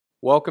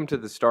Welcome to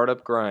the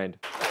Startup Grind.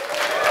 We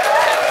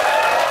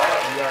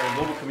are a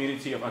global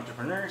community of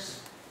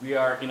entrepreneurs. We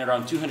are in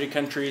around 200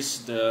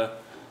 countries. The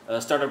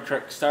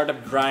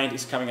Startup Grind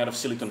is coming out of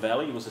Silicon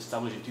Valley. It was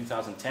established in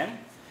 2010.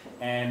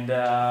 And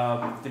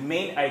the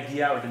main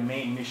idea or the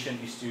main mission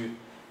is to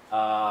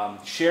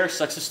share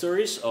success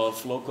stories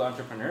of local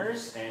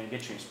entrepreneurs and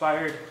get you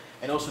inspired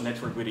and also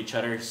network with each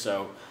other.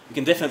 So you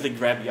can definitely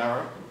grab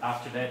Jaro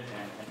after that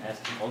and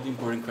ask him all the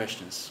important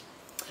questions.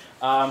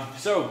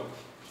 So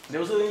there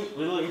was a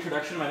little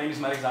introduction. My name is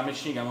Marek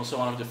Zamečník. I'm also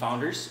one of the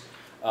founders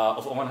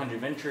of 100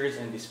 Ventures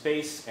and this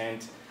space. And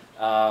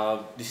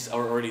this is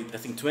our already, I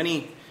think,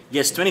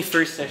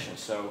 21st session.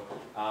 So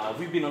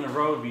we've been on the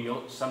road.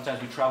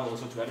 Sometimes we travel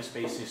also to other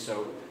spaces.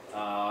 So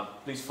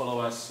please follow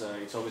us.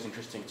 It's always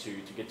interesting to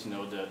get to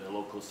know the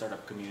local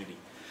startup community.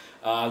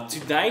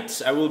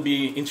 Tonight I will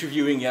be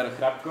interviewing Jaro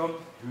Chrapko,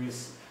 who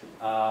is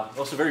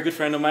also a very good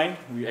friend of mine.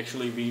 We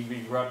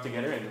grew up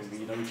together and we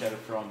know each other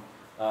from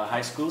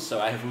high school.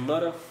 So I have a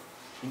lot of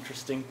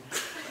interesting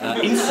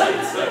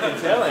insights, I can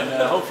tell, and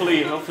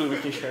hopefully we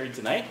can share it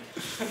tonight.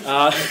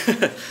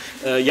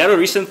 Jaro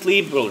recently,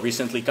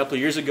 a couple of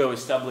years ago,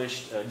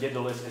 established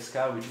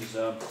dedoles.sk, which is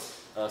a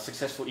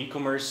successful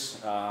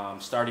e-commerce,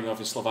 starting off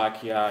in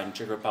Slovakia and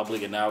Czech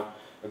Republic, and now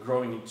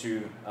growing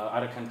into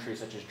other countries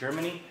such as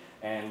Germany.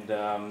 And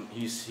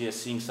he is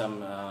seeing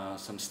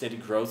some steady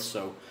growth,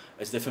 so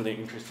it's definitely an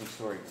interesting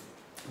story.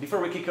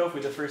 Before we kick off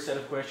with the first set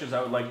of questions,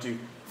 I would like to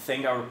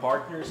thank our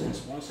partners and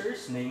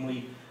sponsors,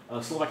 namely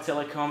Slovak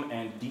Telecom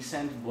and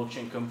Decent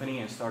blockchain company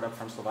and startup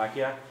from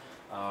Slovakia,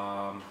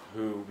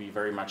 who we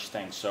very much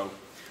thank. So,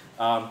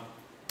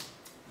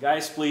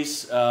 guys,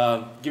 please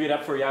give it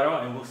up for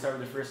Jaro, and we'll start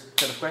with the first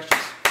set of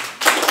questions.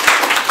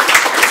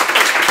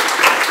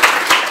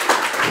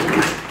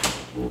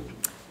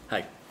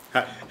 Hi.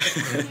 Hi.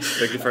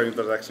 Thank you for the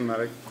introduction,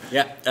 Marek.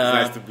 Yeah. It's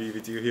nice to be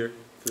with you here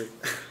today.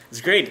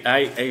 It's great.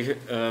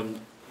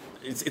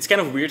 It's kind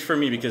of weird for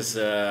me because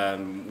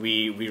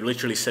we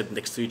literally sat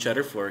next to each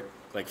other for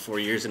like 4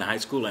 years in high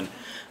school, and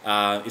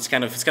it's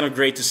kind of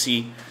great to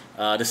see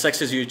the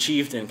success you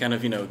achieved and kind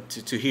of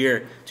to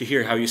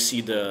hear how you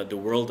see the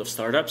world of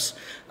startups.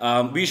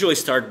 We usually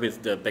start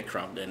with the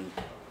background, and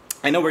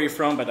I know where you're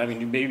from, but I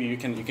mean maybe you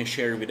can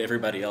share with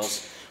everybody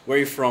else where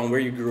you're from, where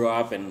you grew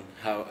up, and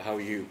how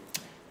you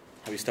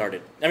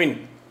started. I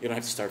mean, you don't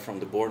have to start from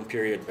the born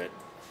period, but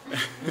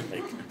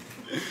like.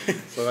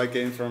 So I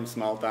came from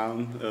small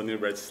town near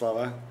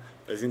Bratislava,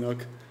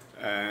 Pezinok,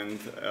 and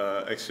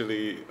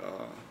actually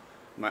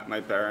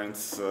my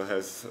parents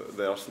has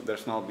their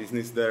small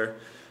business there.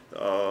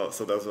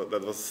 So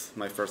that was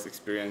my first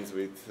experience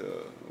with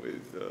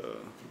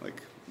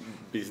like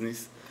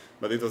business,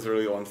 but it was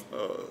really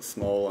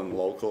small and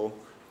local,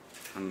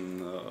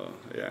 and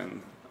yeah,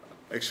 and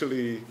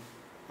actually.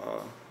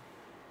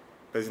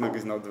 Pezinok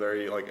is not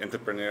very like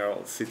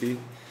entrepreneurial city,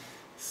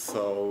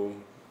 so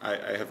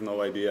I have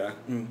no idea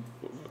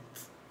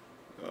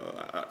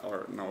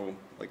or no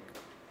like.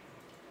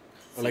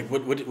 Or like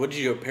what did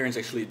your parents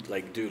actually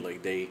like do?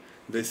 Like they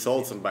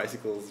sold some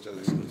bicycles,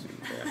 just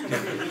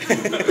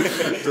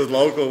just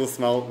local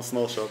small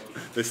shop.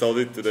 They sold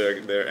it to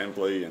their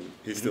employee, and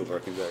he's still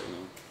working there.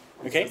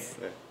 Okay.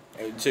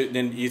 So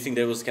then you think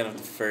that was kind of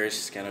the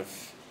first kind of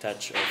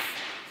touch of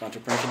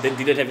entrepreneurship?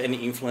 Did it have any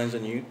influence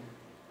on you?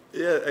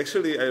 Yeah,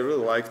 actually, I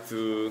really liked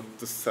to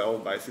sell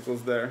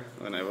bicycles there.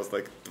 When I was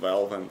like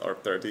 12 or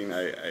 13,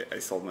 I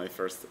sold my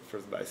first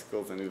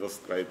bicycles, and it was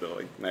quite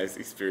a nice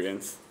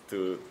experience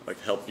to like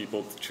help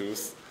people to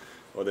choose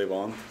what they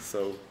want.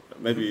 So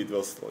maybe it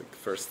was like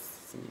first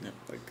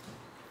like.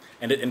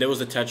 And there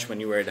was a touch when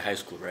you were at high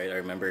school, right? I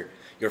remember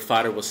your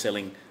father was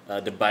selling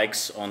the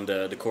bikes on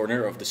the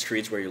corner of the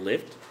streets where you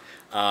lived.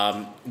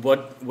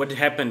 What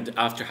happened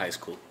after high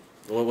school?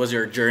 What was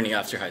your journey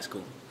after high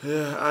school?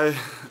 Yeah,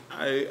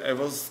 I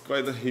was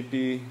quite a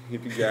hippie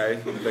guy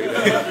back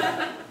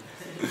then.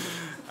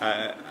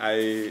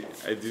 I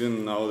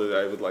didn't know that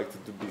I would like to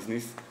do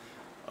business.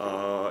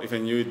 If I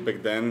knew it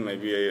back then,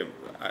 maybe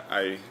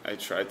I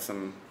tried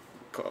some.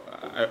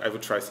 I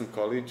would try some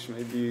college,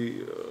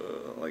 maybe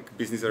like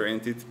business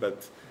oriented,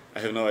 but I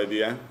have no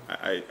idea.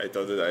 I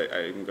thought that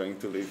I'm going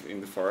to live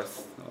in the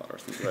forest or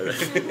something like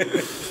that.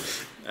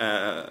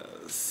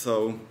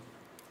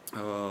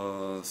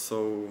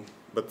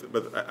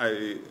 But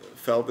I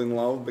felt in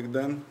love back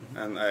then,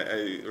 and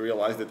I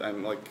realized that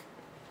I'm like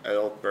an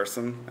adult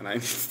person and I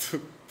need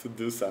to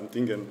do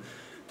something. And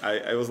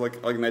I was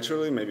like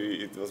naturally,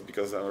 maybe it was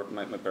because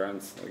my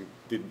parents like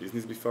did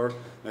business before.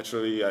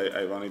 Naturally,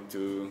 I wanted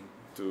to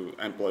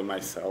employ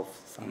myself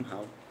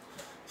somehow.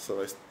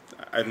 So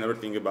I never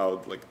think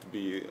about like to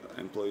be an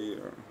employee,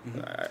 or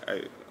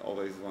I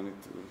always wanted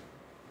to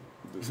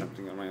do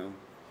something on my own.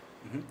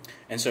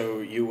 And so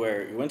you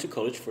went to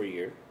college for a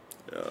year.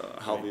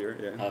 Half year,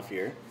 yeah. Half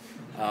year,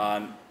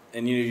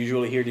 and you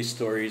usually hear these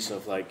stories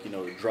of like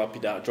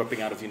dropping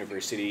out of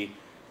university,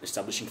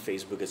 establishing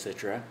Facebook,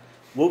 etc.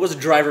 What was the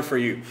driver for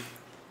you?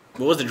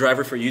 What was the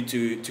driver for you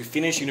to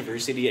finish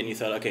university and you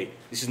thought, okay,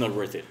 this is not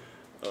worth it?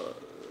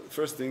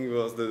 first thing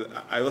was that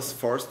I was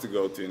forced to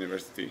go to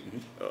university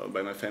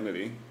by my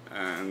family,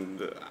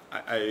 and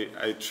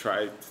I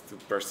tried to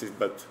persist,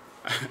 but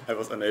I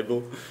was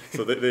unable.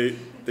 So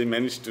they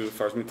managed to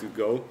force me to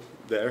go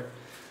there.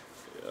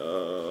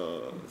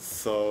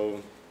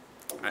 So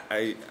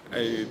I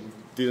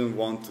didn't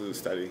want to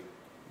study.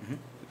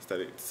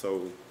 So.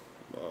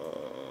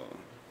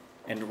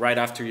 And right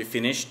after you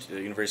finished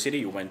university,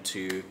 you went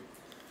to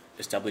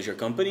establish your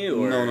company,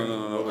 or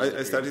no.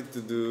 I started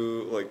to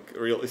do like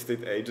real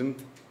estate agent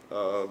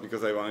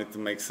because I wanted to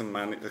make some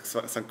money,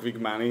 some quick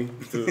money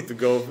to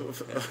go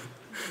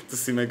to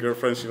see my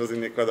girlfriend. She was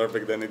in Ecuador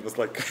back then. It was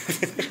like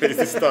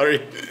crazy story.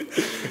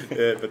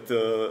 Yeah, but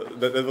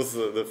that was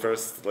the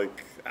first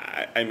like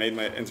I made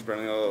my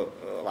entrepreneurial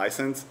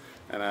license,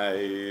 and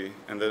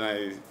then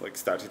I like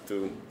started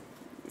to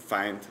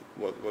find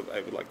what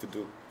I would like to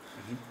do.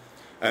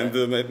 And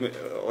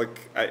like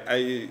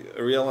I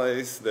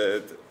realized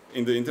that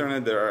in the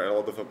internet there are a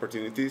lot of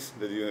opportunities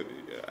that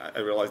I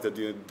realized that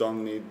you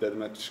don't need that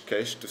much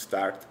cash to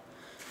start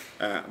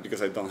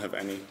because I don't have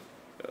any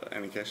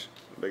cash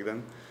back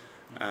then,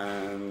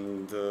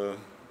 and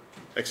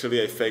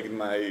actually I faked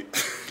my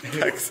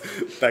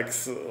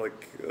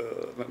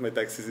my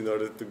taxes in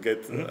order to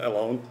get a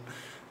loan.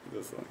 It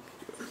was like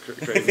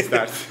crazy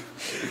start.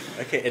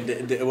 Okay, and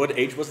what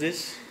age was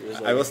this?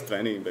 Like I was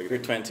 20 back then. You're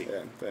 20.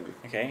 Yeah, 20.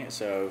 Okay,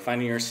 so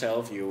finding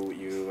yourself, you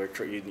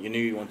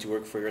knew you want to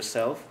work for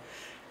yourself.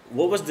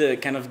 What was the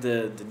kind of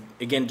the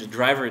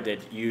driver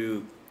that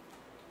you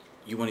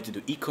wanted to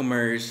do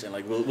e-commerce, and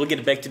like we'll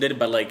get back to that,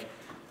 but like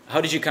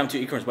how did you come to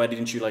e-commerce? Why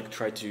didn't you like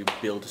try to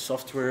build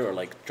software or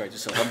like try to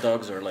sell hot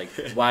dogs, or like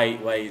why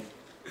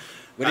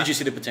where did you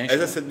see the potential?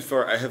 As I said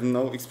before, I have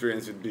no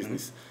experience with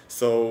business,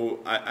 so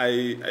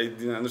I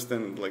didn't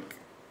understand like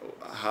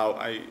how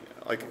I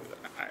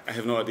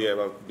have no idea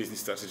about business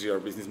strategy or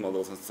business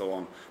models and so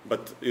on.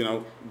 But you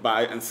know,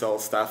 buy and sell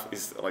stuff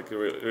is like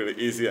really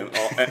easy and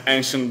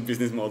ancient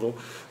business model.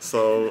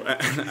 So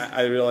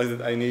I realized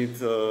that I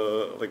need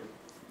like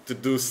to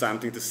do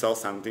something, to sell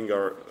something,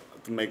 or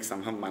to make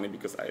some money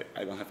because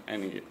I don't have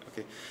any.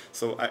 Okay,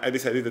 so I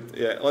decided that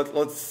yeah,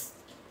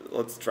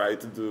 let's try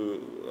to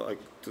do like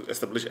to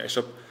establish a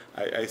shop.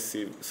 I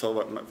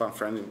saw one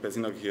friend in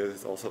Pezinok here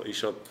is also a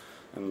shop,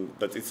 and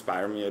that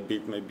inspired me a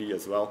bit maybe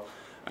as well.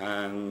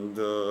 And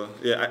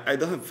yeah, I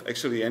don't have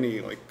actually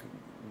any like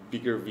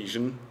bigger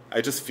vision.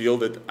 I just feel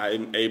that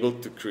I'm able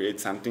to create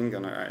something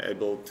and I'm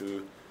able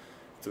to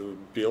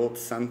build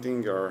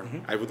something, or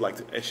I would like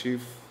to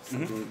achieve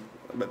something.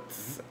 But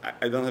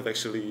I don't have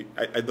actually.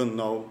 I didn't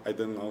know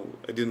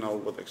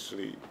what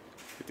actually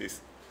it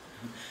is.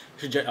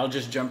 I'll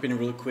just jump in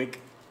real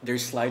quick.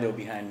 There's Slido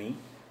behind me.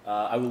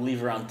 I will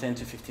leave around 10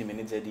 to 15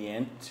 minutes at the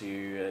end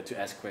to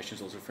ask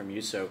questions also from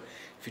you. So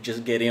if you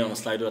just get in on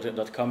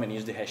slido.com and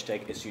use the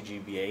hashtag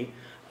SUGBA,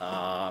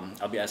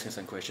 I'll be asking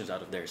some questions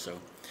out of there. So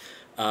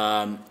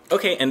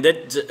okay, and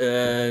that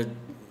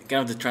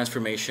kind of the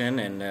transformation.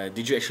 And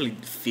did you actually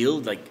feel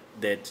like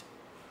that?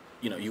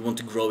 You know, you want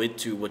to grow it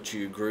to what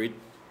you grew it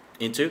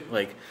into?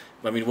 Like,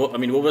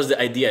 what was the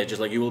idea? Just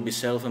like you will be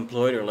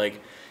self-employed, or like,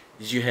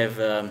 did you have?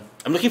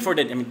 I'm looking for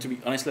that. I mean, to be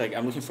honest, like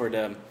I'm looking for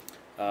the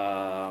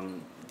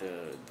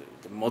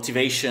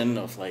motivation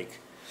of like.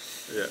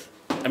 Yeah.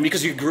 I mean,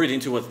 because you grew it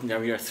into what now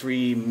we are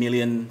 3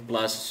 million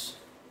plus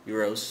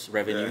euros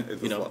revenue. Yeah,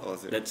 you know,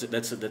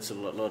 that's a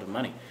lot of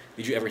money.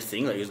 Did you ever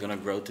think like it was gonna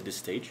grow to this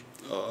stage?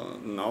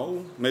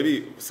 No,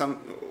 maybe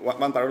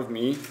one part of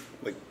me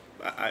like.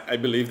 I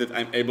believe that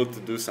I'm able to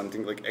do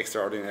something like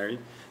extraordinary,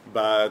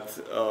 but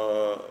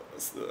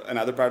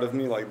another part of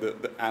me, like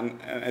the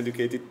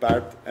uneducated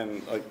part,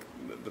 and like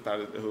the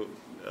part who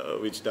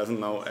which doesn't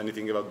know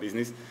anything about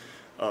business,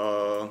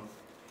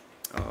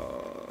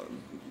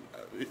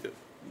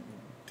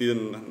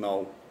 didn't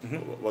know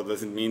what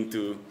does it mean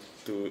to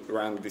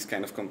run this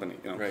kind of company,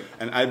 you know. Right.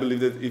 And I believe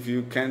that if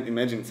you can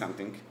imagine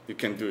something, you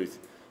can do it.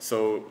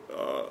 So.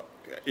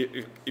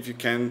 If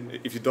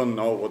you don't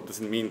know what does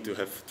it mean to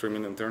have 3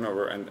 million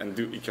turnover and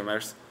do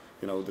e-commerce,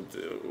 you know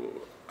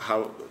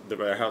how the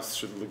warehouse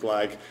should look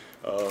like,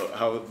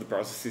 how the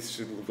processes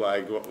should look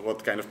like,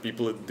 what kind of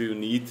people do you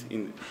need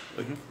in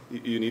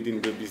you need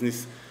in the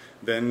business,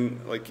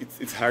 then like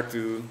it's hard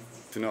to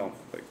know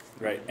like.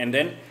 Right, and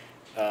then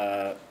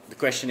the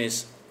question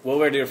is, what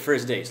were your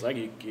first days like?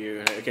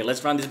 You okay?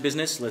 Let's run this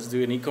business. Let's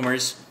do an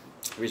e-commerce.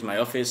 Here's my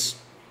office.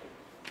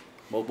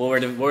 What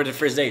were the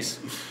first days?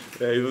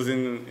 Yeah, it was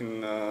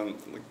in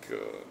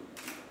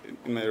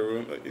my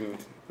room, in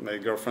my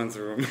girlfriend's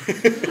room,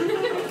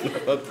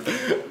 not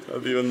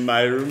even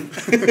my room.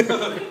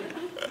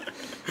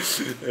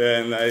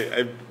 And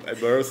I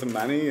borrowed some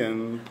money,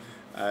 and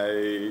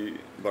I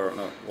borrowed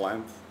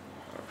land.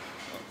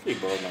 You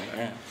borrowed money,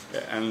 yeah.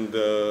 And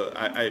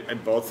I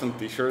bought some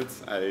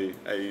T-shirts. I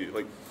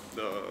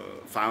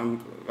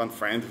found one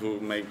friend who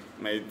made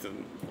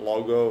a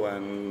logo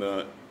and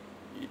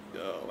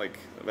like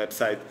a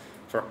website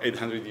for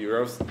 800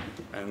 euros,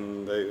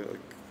 and I like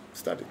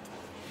started.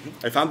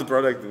 I found the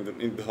product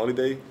in the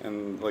holiday,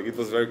 and like it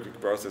was a very quick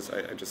process.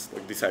 I just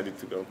like decided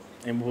to go.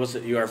 And was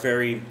it, you are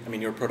very, I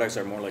mean, your products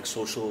are more like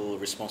social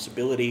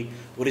responsibility.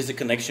 What is the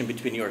connection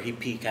between your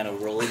hippie kind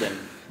of world and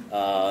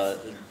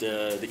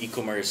the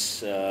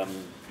e-commerce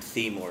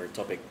theme or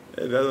topic?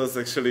 That was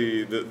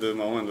actually the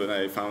moment when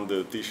I found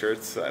the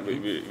T-shirts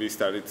we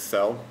started to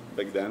sell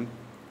back then.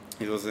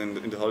 It was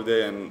in the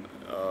holiday, and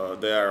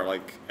they are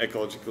like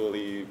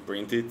ecologically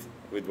printed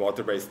with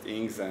water-based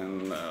inks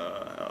and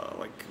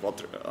like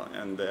water,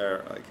 and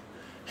they're like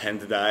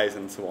hand dyes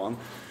and so on.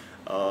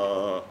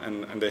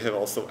 And they have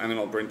also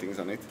animal printings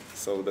on it,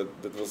 so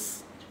that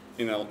was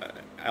in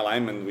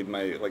alignment with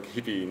my like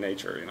hippie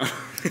nature, you know.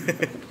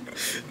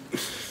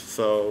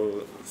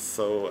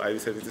 So I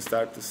decided to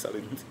start to sell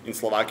it in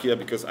Slovakia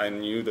because I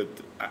knew that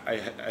I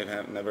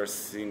have never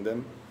seen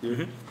them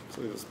here.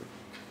 So it was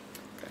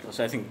okay.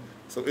 Also, I think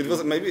So it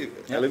was maybe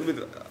a little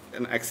bit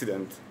an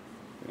accident,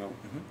 you know.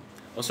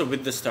 also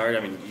with the start, I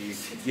mean,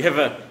 you have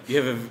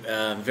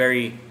a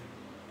very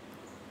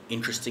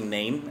interesting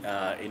name.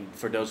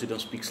 For those who don't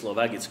speak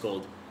Slovak, it's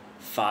called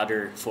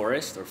Father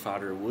Forest or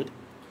Father Wood.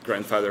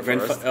 Grandfather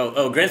Forest.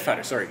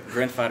 Grandfather. Sorry,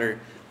 Grandfather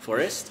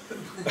Forest.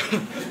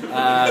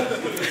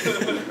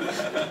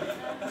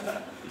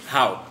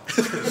 How?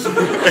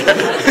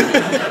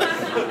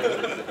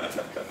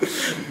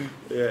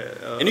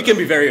 Yeah, and you can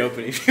be very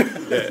open if you.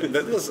 yeah,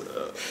 that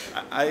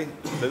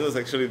was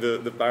actually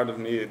the part of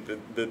me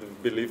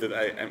that believed that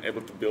I am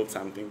able to build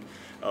something,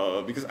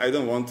 because I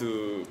don't want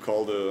to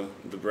call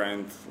the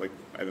brand like,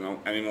 I don't know,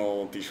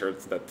 animal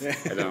T-shirts. That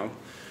I don't know.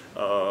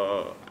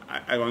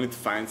 I wanted to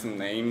find some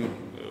name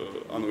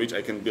on which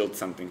I can build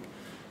something.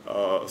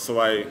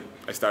 So I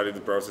started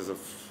the process of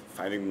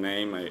finding the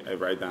name. I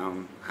write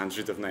down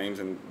hundreds of names,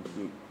 and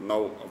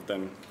no of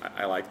them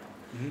I liked.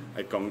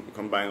 I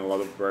combine a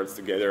lot of words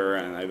together,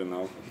 and I don't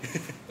know.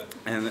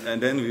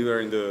 and then we were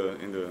in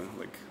the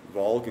like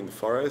walk in the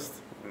forest,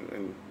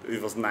 and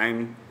it was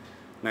 9th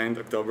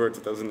October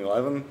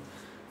 2011,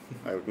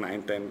 like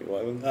 9, 10,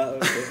 11.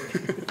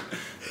 Okay.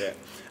 Yeah,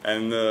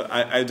 and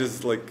I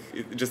just like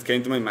it just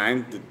came to my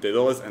mind the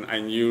dedoles, and I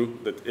knew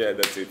that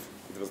that's it.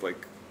 It was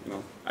like, you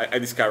know, I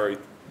discovered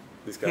it,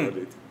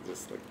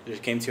 just like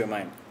It came to your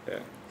mind.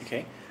 yeah.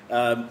 Okay.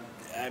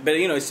 But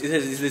you know, it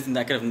has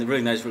that kind of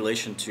really nice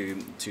relation to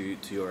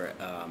your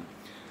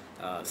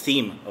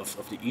theme of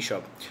the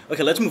eShop.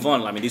 Okay, let's move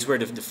on. I mean, these were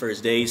the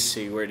first days. So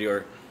you were at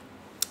your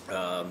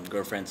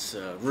girlfriend's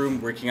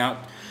room working out,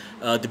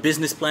 the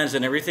business plans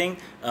and everything.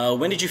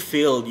 When did you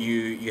feel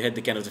you had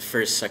the kind of the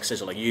first success?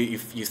 Or like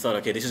you thought,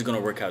 okay, this is gonna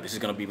work out. This is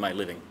gonna be my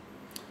living.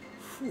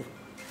 Phew.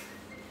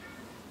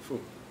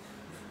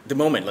 The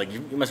moment, like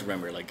you must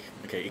remember, like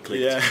okay, it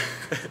clicked. Yeah.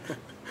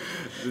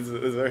 This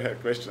is a very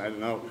hard question. I don't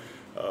know.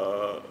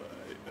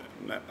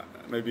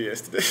 Maybe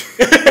yesterday.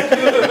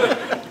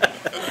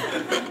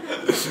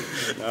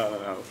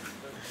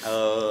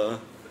 No.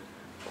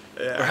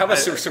 Yeah, Or how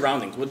about your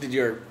surroundings? What did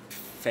your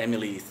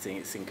family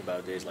think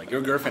about this? Like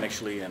your girlfriend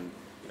actually, and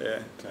yeah.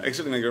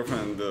 Actually, my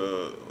girlfriend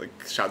like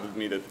shouted at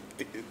me that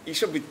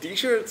eShop with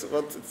T-shirts.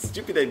 What a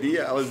stupid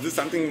idea! Let's do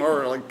something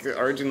more like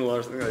original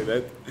or something like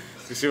that.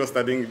 So she was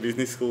studying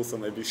business school, so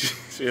maybe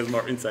she has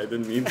more insight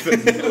than me.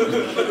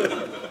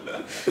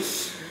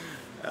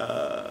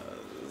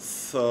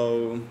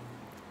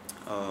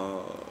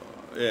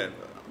 Yeah,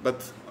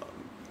 but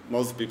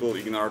most people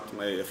ignored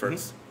my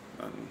efforts,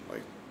 and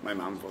like my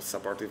mom was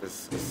supportive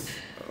as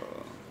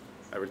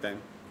every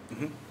time.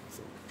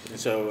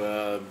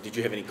 so did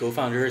you have any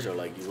co-founders or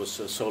like it was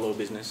a solo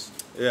business?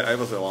 Yeah, I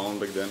was alone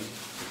back then,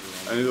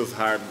 and it was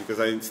hard because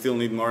I still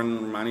need more and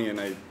more money, and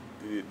I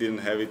didn't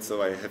have it,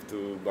 so I have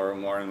to borrow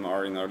more and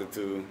more in order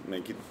to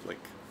make it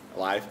like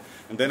alive.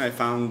 And then I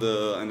found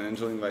an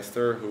angel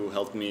investor who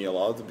helped me a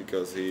lot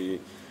because he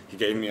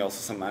gave me also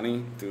some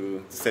money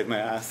to save my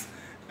ass,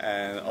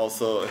 and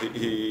also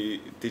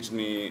he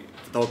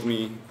taught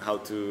me how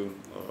to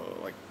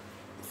like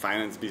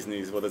finance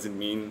business. What does it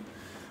mean?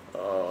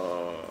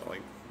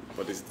 Like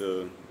what is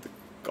the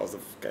cost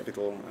of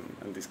capital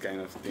and these kind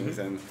of things,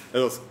 and it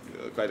was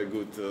quite a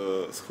good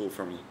school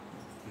for me.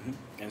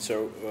 And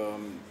so.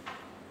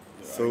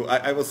 So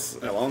I was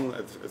alone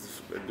at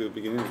the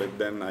beginning, but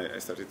then I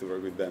started to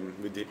work with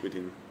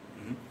him.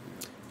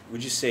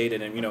 Would you say that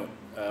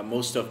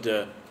most of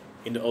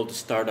all the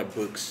startup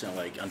books and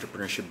like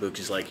entrepreneurship books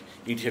is like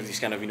you have this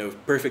kind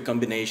of perfect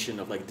combination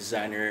of like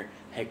designer,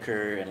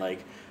 hacker, and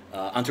like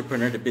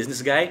entrepreneur, the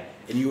business guy,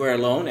 and you were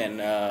alone and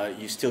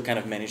you still kind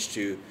of managed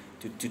to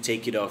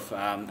take it off.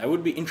 I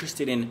would be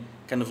interested in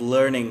kind of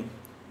learning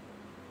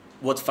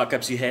what fuck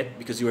ups you had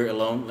because you were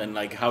alone, and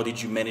like how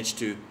did you manage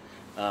to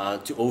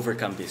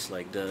overcome this,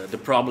 like the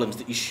problems,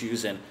 the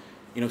issues, and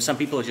some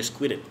people just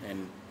quit it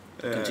and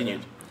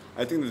continued.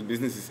 I think that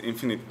business is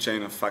infinite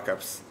chain of fuck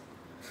ups.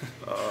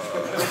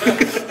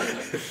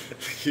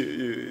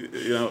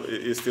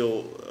 You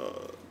still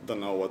don't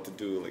know what to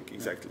do, like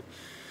exactly.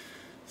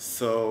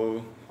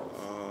 So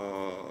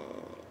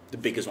the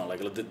biggest one,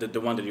 like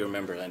the one that you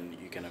remember, and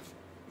you kind of.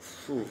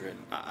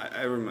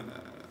 I remember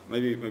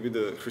maybe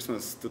the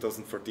Christmas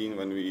 2014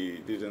 when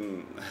we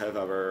didn't have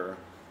our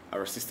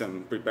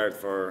system prepared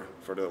for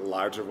the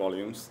larger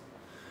volumes,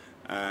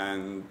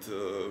 and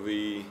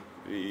we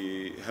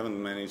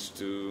haven't managed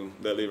to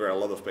deliver a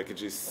lot of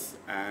packages.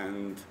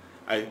 And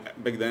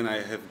back then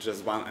I have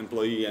just one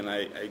employee, and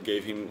I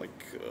gave him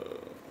like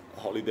a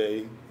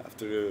holiday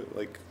after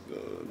like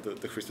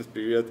the Christmas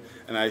period,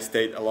 and I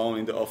stayed alone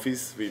in the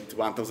office with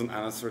 1,000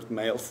 unanswered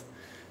mails,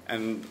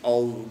 and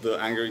all the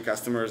angry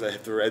customers, I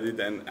had to read it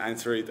and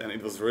answer it, and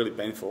it was really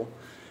painful.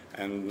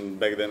 And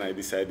back then I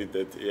decided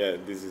that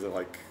this is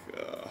like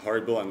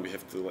horrible, and we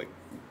have to like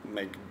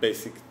make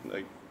basic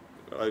like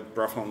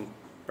profound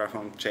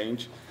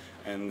change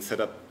and set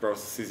up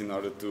processes in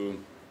order to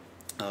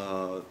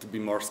be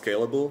more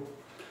scalable.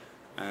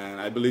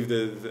 And I believe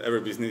that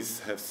every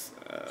business has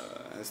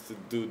to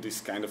do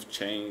this kind of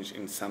change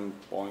in some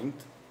point,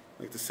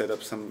 like to set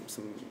up some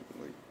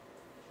like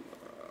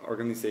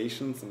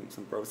organizations and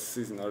some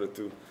processes in order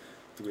to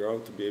grow,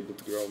 to be able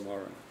to grow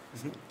more.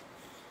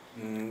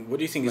 Mm-hmm. What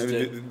do you think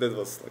that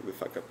was like the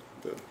fuck up?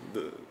 It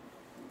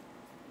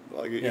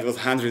Yeah. was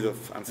hundreds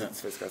of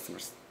unsatisfied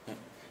customers. Yeah.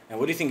 And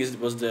what do you think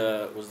was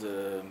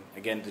the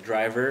again the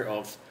driver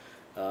of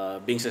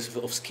being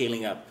successful, of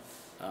scaling up?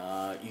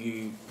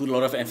 You put a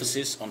lot of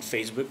emphasis on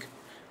Facebook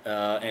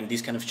and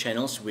these kind of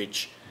channels,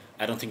 which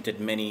I don't think that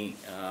many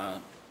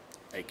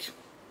like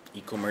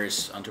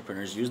e-commerce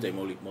entrepreneurs use. They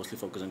mostly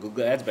focus on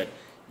Google Ads, but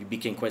you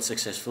became quite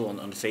successful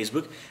on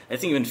Facebook. I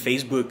think even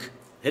Facebook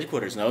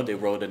headquarters now, they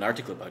wrote an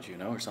article about you,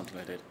 or something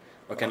like that,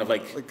 or kind of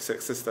like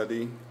success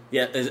study.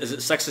 Yeah, as a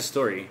success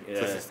story.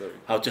 Success story.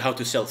 How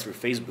to sell through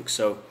Facebook.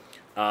 So,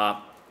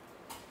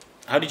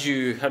 how did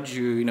you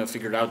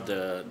figure out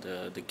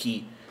the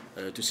key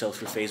to sell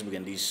through Facebook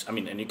and these? I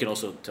mean, and you can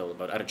also tell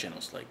about other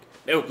channels like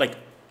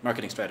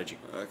marketing strategy.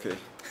 Okay,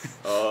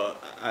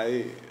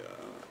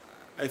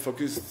 I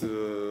focused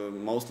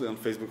mostly on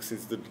Facebook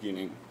since the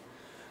beginning,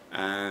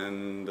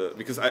 and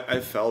because I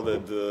felt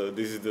that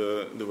this is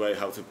the way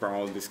how to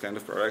promote this kind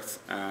of products,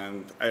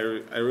 and I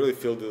really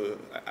feel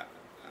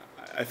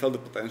I felt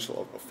the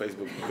potential of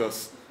Facebook,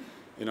 because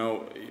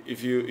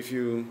if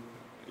you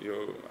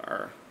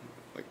are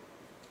like,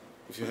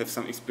 if you have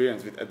some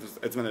experience with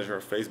ads manager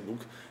of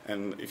Facebook,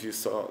 and if you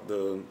saw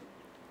the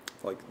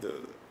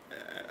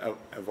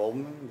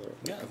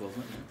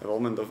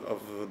evolvement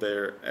of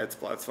their ads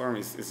platform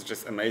is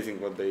just amazing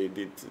what they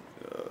did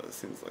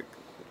since like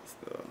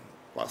the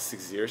last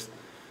 6 years.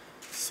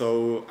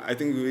 So I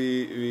think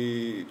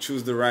we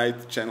choose the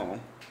right channel,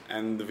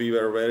 and we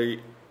were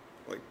very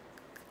like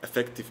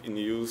effective in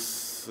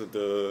use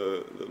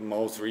the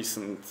most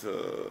recent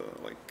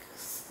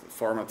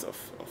formats of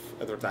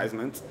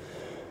advertisements.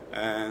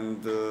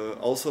 And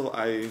also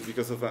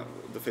because of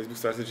the Facebook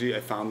strategy,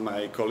 I found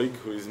my colleague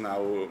who is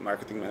now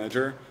marketing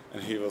manager,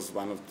 and he is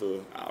one of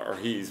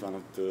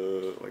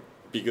the like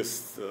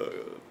biggest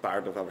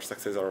part of our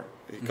success, or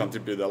he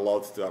contributed a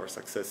lot to our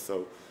success.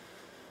 So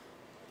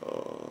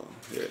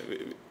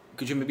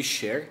could you maybe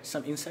share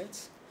some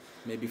insights,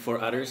 maybe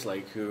for others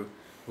like who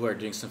are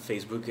doing some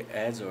Facebook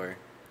ads, or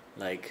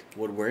like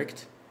what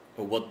worked,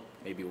 or what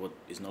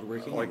is not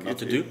working, like not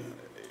to do?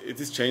 It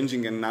is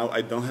changing, and now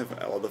I don't have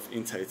a lot of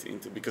insights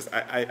into, because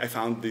I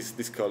found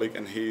this colleague,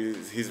 and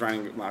he's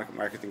running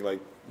marketing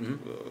like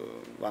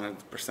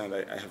 100%.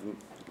 I have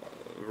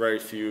very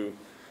few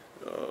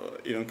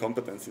even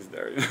competencies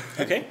there.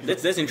 Okay,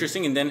 that's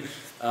interesting. And then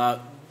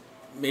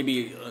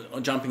maybe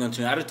jumping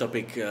onto another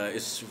topic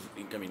is,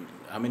 I mean,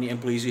 how many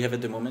employees you have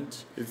at the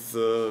moment? It's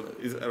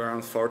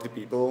around 40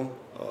 people,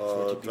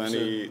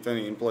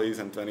 20 employees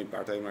and 20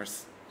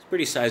 part-timers. It's a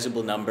pretty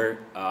sizable number.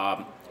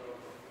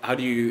 How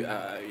do you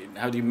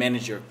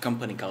manage your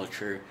company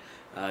culture?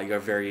 Your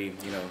very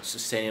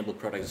sustainable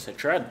products,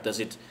 etc. Does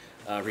it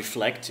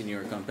reflect in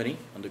your company,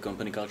 on the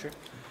company culture?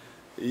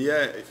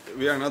 Yeah,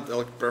 we are not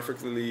like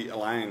perfectly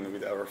aligned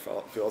with our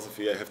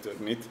philosophy, I have to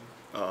admit,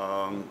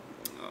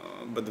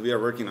 but we are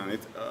working on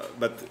it.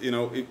 But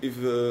if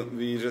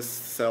we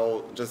just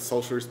sell just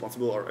socially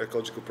responsible or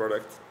ecological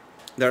products,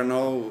 there are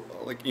no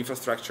like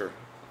infrastructure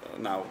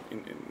now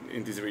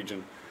in this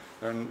region.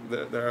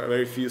 There are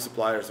very few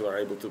suppliers who are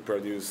able to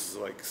produce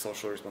like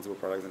socially responsible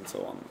products and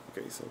so on.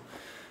 Okay, so,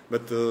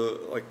 but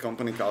like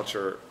company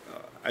culture,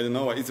 I don't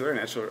know. It's very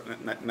natural.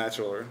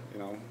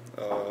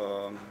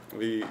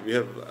 We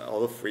have a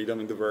lot of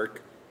freedom in the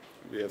work.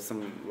 We have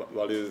some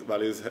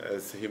values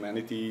as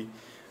humanity,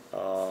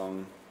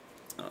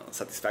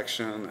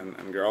 satisfaction,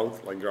 and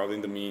growth. Like growth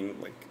in the mean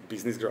like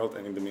business growth,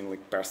 and in the mean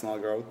like personal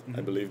growth. I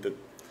believe that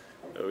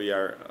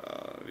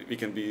we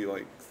can be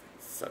like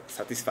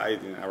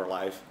satisfied in our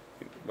life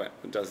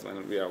just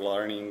when we are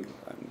learning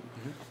and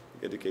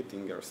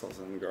educating ourselves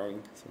and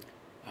growing. So.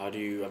 How do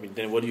you? I mean,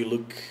 then what do you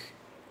look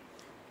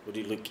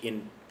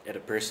in at a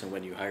person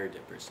when you hire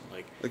that person?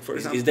 Like for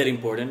example, is that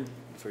important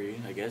for you?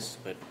 I guess,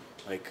 but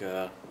like,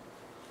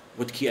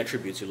 what key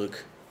attributes you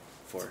look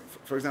for?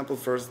 For example,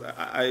 first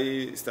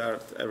I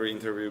start every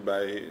interview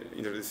by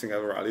introducing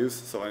our values.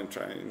 So I'm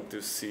trying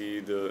to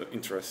see the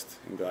interest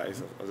in the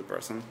eyes of the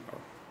person.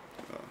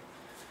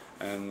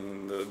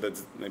 and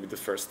that's maybe the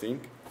first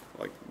thing,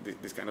 like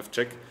this kind of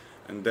check.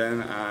 And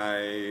then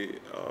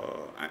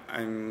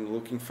I'm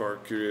looking for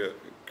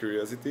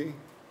curiosity,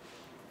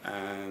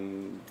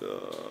 and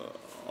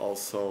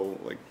also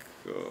like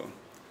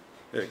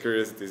yeah,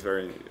 curiosity is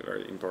very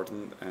very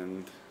important,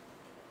 and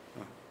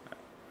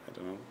I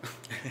don't know.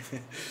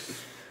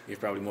 You have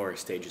probably more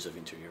stages of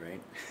interview,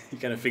 right? You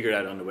kind of figure it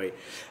out on the way.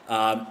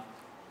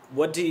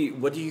 What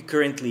are you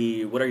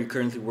currently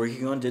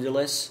working on,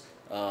 dedoles?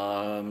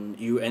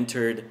 You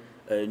entered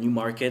new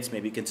markets.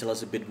 Maybe you can tell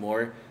us a bit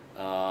more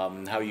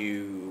how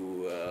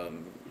you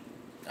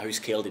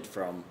scaled it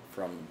from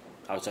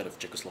outside of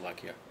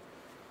Czechoslovakia.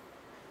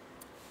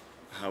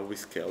 How we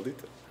scaled it?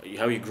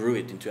 How you grew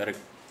it into other,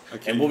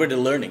 Okay. and what were the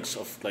learnings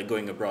of like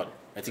going abroad?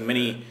 I think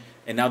many,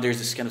 and now there's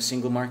this kind of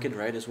single market,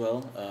 right, as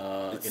well,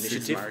 It's 6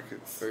 initiative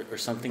markets. or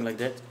something like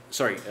that.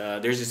 Sorry,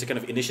 there's this kind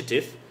of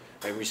initiative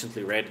I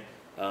recently read.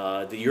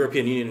 The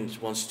European Union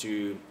wants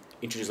to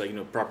introduce like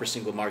proper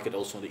single market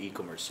also on the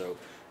e-commerce. So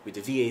with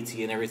the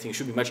VAT and everything, it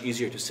should be much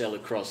easier to sell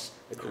across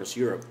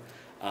Europe.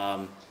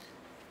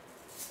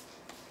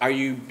 Are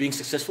you being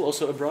successful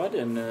also abroad,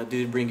 and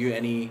did it bring you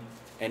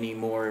any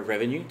more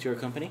revenue to your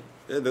company?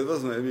 Yeah, that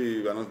was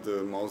maybe one of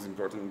the most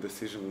important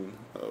decisions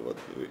what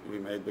we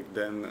made back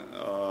then.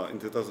 In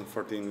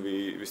 2014,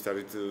 we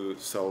started to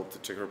sell to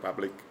Czech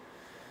Republic,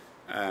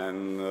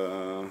 and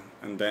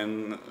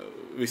then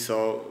we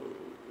saw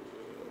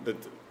that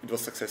it was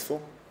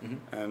successful,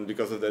 and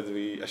because of that,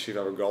 we achieved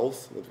our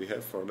goals that we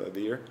have for the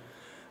year,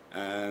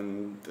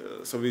 and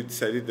so we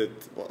decided that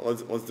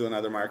let's do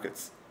another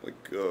markets.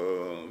 Like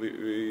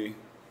we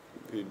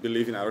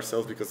believe in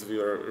ourselves because we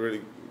are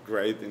really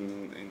great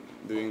in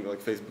doing like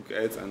Facebook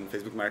ads and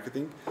Facebook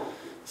marketing.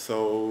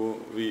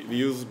 So we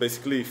use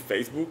basically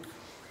Facebook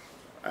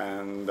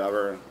and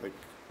our like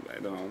I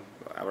don't know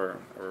our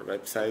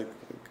website.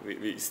 Like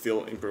we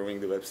still improving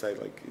the website.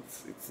 Like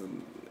it's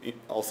an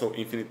also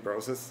infinite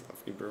process of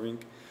improving.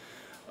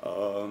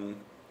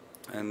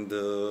 And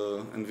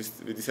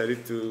we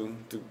decided to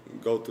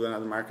go to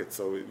another market.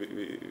 So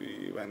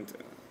we went.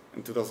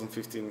 In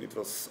 2015 it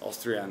was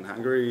Austria and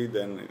Hungary,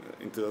 then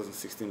in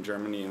 2016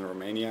 Germany and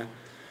Romania.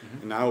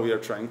 And now we are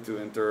trying to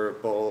enter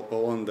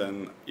Poland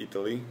and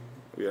Italy.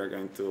 We are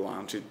going to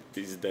launch it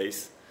these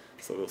days,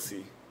 so we'll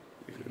see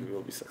if we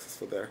will be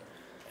successful there.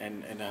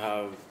 And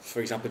how, for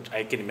example,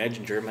 I can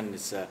imagine German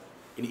is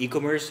in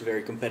e-commerce,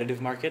 very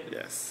competitive market.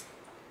 Yes.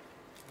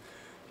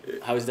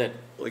 How is that?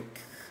 Like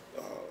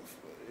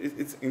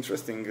it's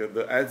interesting.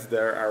 The ads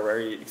there are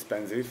very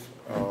expensive.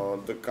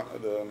 The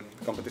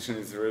competition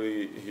is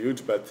really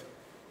huge, but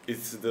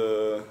it's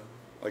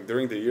like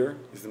during the year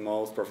is the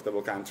most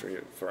profitable country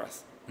for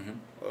us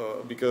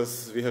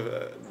because we have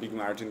a big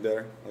margin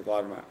there, like a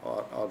lot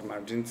of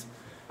margins,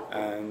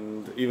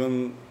 and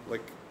even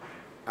like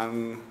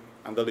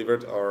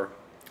undelivered or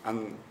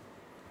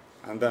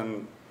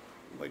undone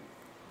like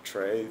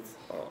trade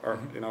or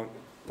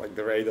like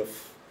the rate of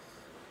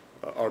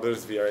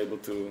orders we are able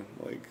to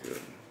like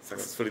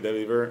successfully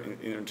deliver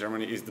in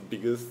Germany is the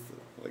biggest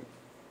like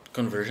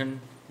Conversion?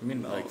 You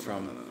mean no, like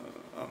from?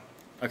 no.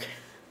 Okay.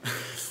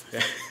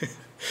 Yeah.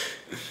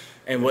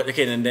 And what?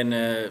 Okay, and then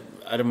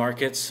other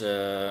markets.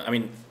 I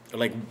mean,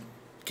 like,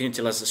 can you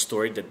tell us a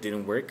story that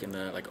didn't work in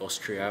like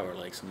Austria or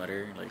like some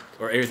other like,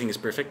 or everything is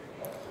perfect?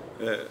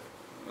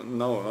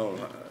 No.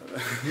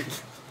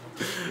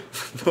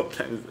 No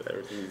times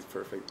everything is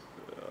perfect.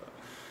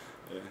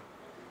 Yeah.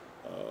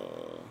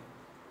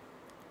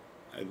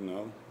 I don't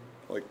know.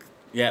 Like.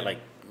 Yeah, like.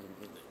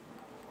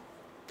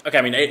 Okay,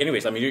 I mean,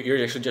 anyways, I mean,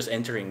 you're actually just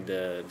entering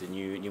the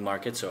new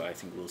market, so I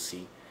think we'll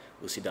see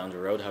down the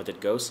road how that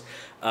goes.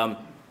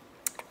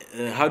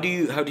 How do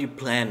you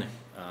plan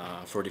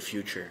for the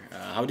future?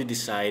 How do you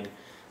decide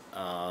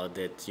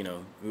that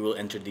we will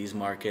enter these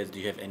markets? Do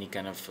you have any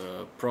kind of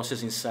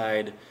process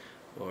inside,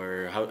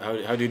 or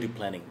how do you do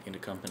planning in the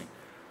company?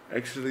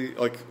 Actually,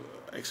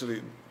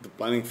 the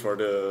planning for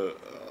the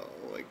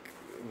like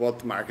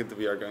what market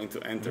we are going to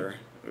enter,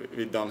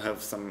 we don't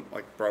have some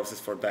like process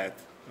for that.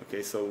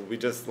 Okay, so we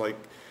just like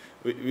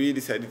we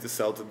decided to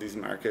sell to this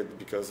market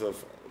because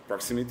of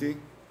proximity,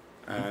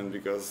 and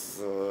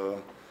because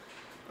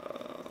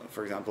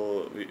for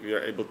example we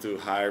are able to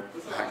hire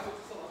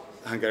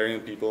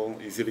Hungarian people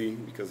easily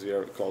because we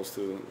are close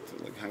to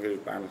like Hungary,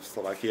 part of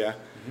Slovakia.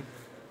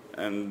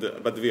 And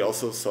but we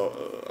also saw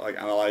like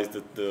analyzed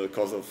the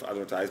cost of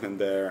advertisement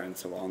there and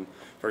so on.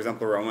 For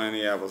example,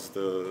 Romania was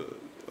the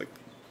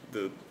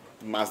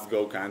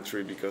must-go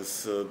country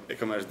because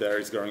e-commerce there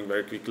is growing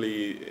very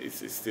quickly.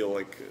 It's still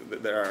like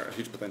there are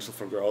huge potential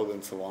for growth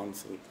and so on.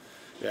 So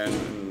yeah,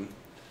 and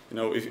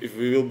if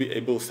we will be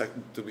able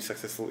to be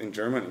successful in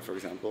Germany, for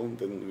example,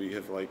 then we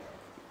have like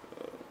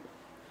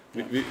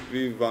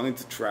we wanted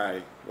to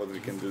try what we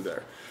can do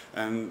there.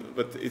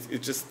 But it's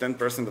just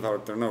 10% of our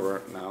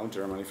turnover now,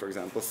 Germany, for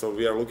example. So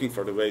we are looking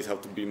for the ways how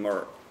to be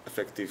more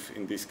effective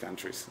in these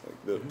countries,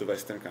 like the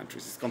Western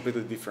countries. It's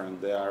completely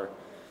different. They are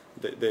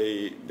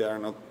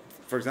not.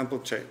 For example,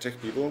 Czech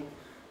people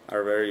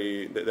are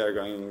they are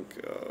going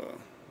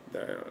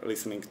they're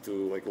listening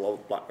to like low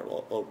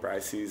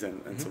prices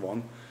and so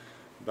on.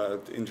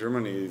 But in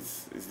Germany,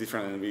 it's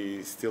different, and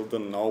we still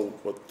don't know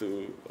what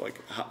to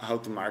how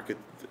to market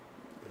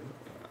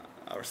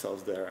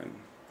ourselves there. And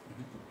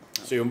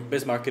so your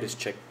best market is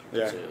Czech.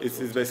 yeah, it's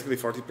basically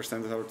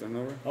 40% of our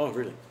turnover. Oh,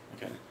 really?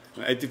 Okay.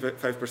 And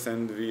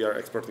 85% we are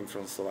exporting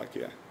from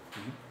Slovakia.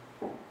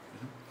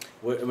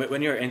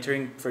 When you're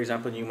entering, for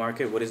example, a new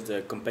market, what is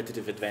the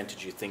competitive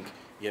advantage you think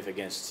you have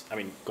against? I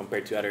mean,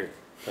 compared to other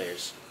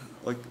players.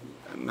 Like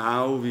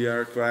now we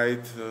are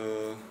quite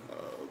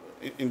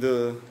in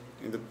the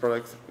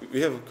product.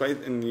 We have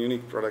quite a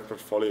unique product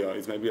portfolio.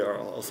 It's maybe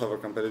also our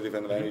competitive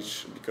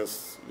advantage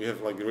because we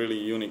have like really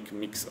unique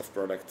mix of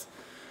products.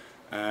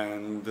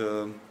 And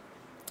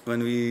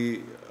when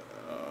we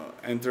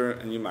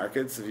enter new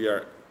markets, we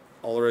are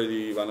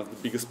already one of the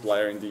biggest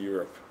player in the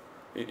Europe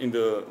in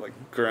the like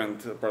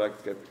current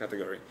product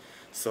category.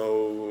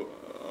 So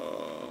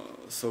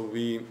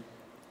we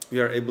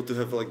are able to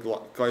have like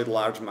quite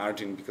large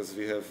margin because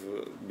we have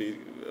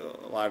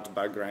large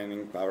back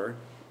grinding power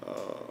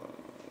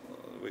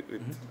with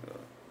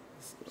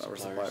our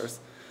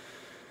suppliers.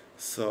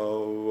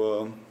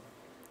 So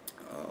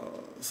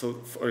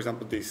for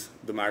example,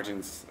 the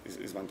margins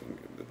is one thing,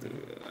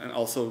 and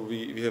also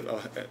we have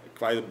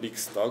quite a big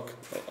stock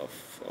of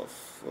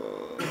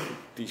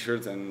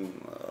t-shirts and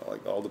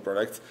like all the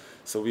products.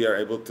 So we are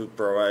able to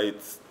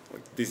provide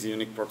like this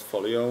unique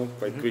portfolio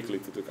quite quickly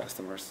to the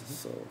customers.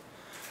 So,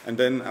 and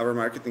then our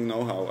marketing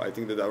know-how. I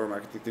think that our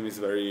marketing team is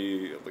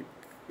very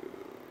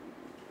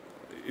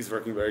is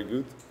working very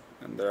good,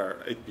 and there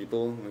are 8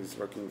 people who is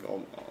working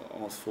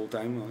almost full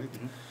time on it.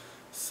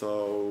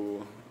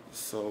 So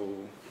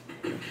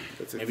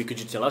that's it. Maybe could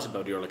you tell us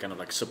about your kind of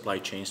like supply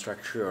chain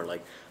structure, or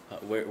like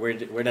where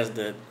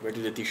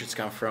do the t-shirts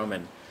come from,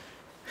 and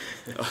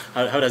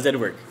how does that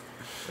work?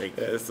 Like,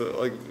 yeah, so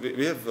like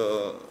we have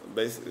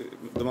most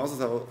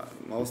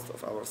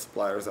of our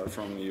suppliers are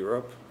from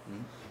Europe,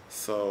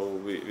 so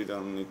we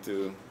don't need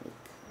to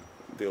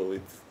deal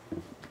with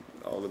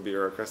all the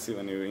bureaucracy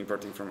when you're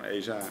importing from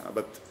Asia,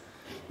 but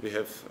we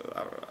have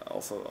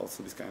also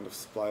this kind of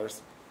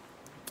suppliers.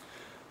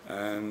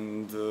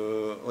 And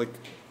like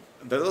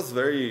that was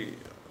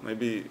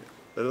maybe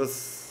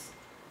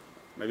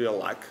a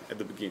lack at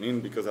the beginning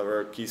because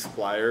our key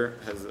supplier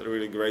has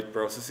really great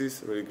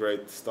processes, really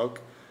great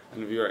stock,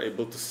 and we are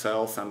able to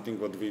sell something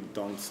what we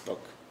don't stock,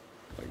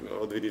 like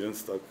what we didn't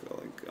stock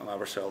like on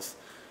our shelves.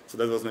 So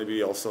that was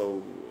maybe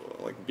also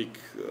like big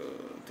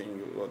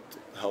thing what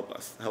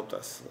helped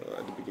us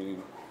at the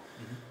beginning.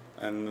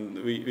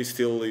 And we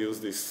still use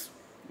this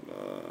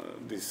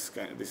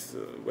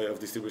way of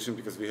distribution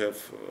because we have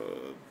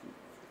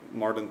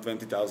more than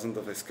 20,000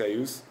 of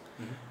SKUs,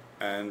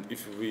 and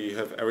if we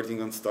have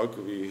everything on stock,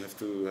 we have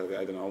to have,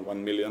 I don't know,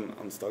 1 million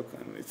on stock,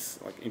 and it's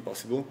like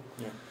impossible.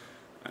 Yeah.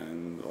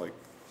 And like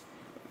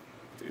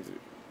it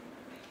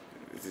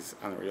is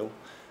unreal.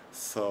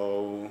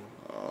 So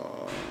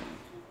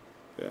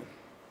yeah.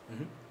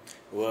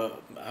 Well,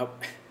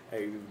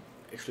 I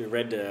actually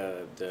read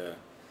the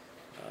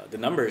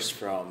numbers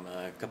from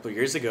a couple of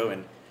years ago,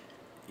 and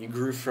you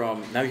grew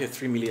from, now you have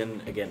 3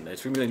 million again,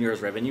 3 million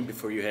euros revenue.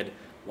 Before you had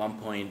 1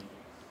 point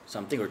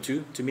something or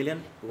 2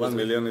 million. 1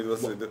 million. It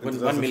was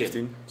 1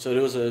 million. So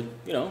there was a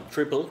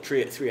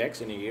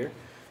 3x in a year.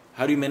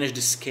 How do you manage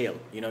the scale?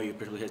 You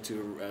probably had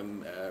to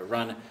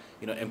run,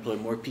 employ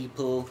more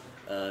people.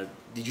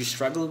 Did you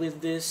struggle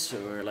with this,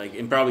 or like,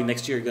 and probably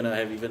next year you're gonna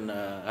have even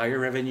higher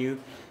revenue?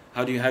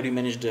 How do you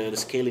manage the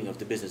scaling of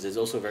the business? It's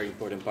also a very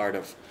important part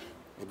of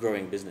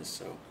growing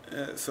business.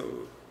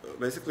 So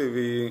basically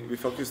we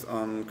focused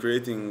on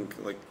creating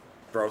like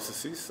a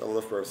lot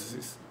of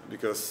processes,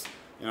 because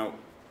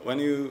when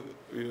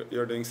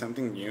you're doing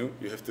something new,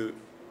 you have to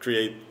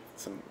create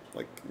some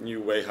like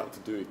new way how to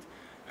do it.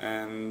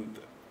 And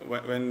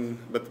but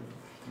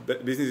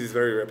business is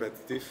very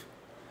repetitive.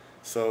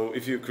 So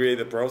if you create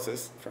a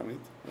process from it,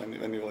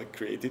 when you like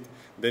create it,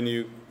 then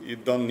you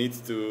don't need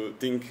to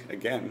think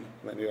again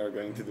when you are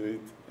going to do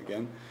it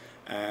again,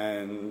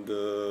 and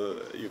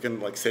you can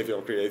like save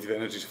your creative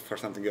energy for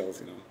something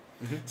else.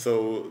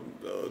 So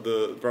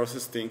the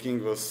process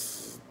thinking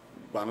was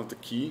one of the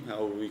key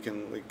how we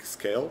can like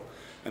scale.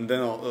 And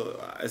then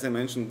as I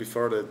mentioned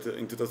before, that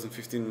in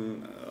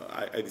 2015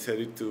 I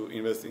decided to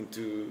invest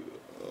into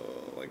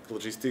like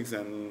logistics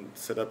and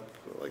set up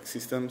like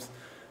systems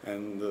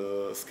and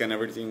scan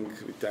everything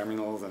with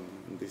terminals and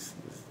these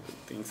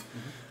things.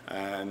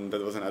 And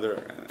that was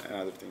another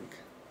thing.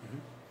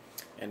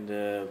 And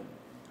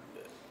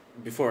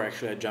before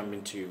actually I jump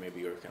into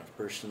maybe your kind of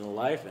personal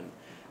life and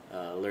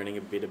learning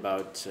a bit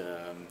about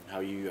how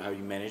you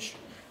manage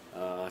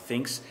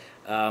things.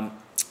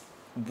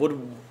 What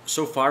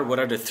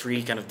are the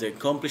 3 kind of the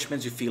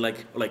accomplishments you feel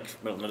like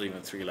well, not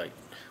even 3, like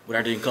what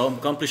are the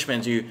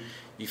accomplishments you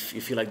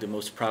feel like the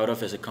most proud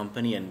of as a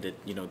company, and that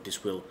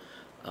this will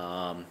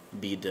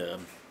be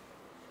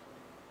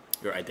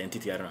your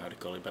identity? I don't know how to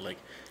call it, but like,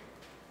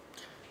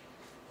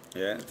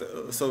 yeah.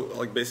 So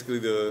like basically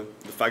the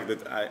fact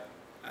that I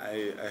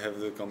have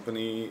the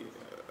company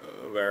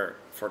where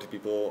 40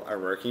 people are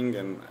working,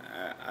 and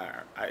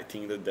I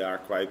think that they are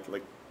quite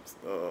like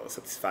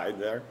satisfied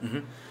there.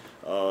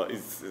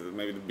 It's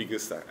maybe the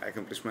biggest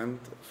accomplishment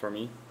for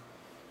me.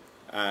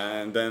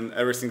 And then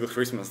every single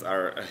Christmas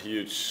are a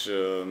huge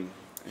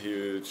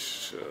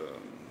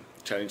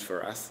challenge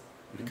for us,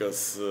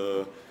 because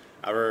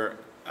our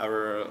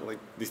like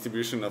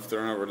distribution of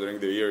turnover during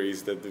the year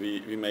is that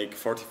we make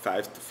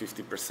 45 to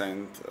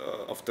 50%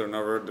 of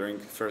turnover during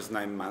the first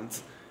 9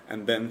 months,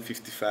 and then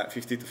 50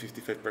 to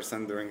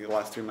 55% during the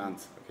last 3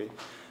 months. Okay,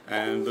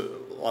 and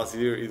last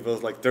year it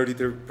was like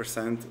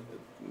 33%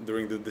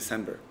 during the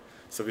December.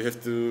 So we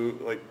have to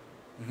like,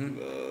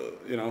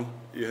 you know,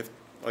 you have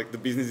like the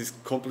business is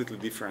completely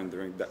different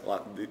during that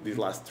these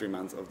last 3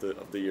 months of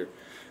the year,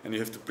 and you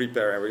have to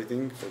prepare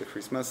everything for the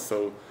Christmas.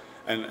 So,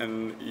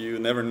 and you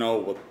never know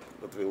what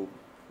will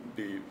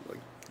be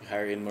like.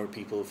 Hire in more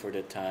people for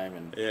that time,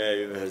 and yeah,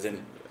 you have to,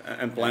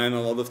 and plan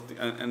a lot of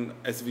and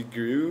as we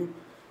grew,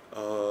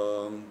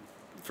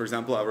 for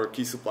example, our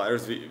key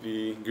suppliers,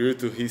 we grew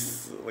to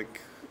his like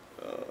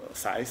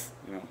size,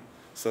 you know.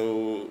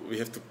 So we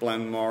have to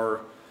plan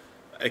more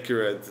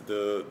accurate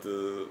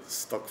the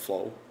stock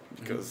flow,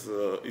 because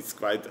it's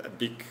quite a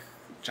big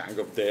chunk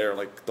of their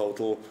like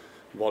total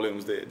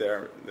volumes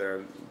they're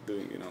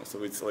doing, you know.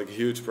 So it's like a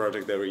huge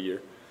project every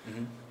year,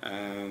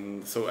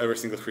 and so every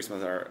single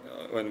Christmas are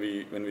when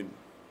we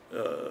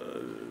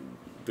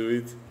do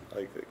it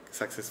like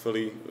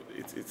successfully,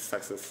 it's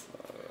success.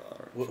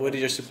 What did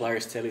your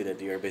suppliers tell you, that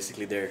you are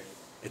basically there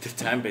at the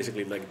time,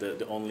 basically like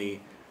the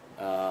only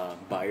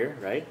buyer,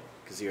 right?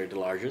 Because you're the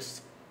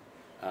largest.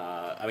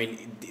 I mean,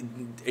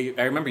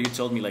 I remember you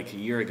told me like a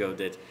year ago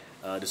that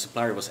the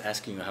supplier was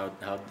asking you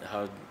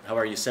how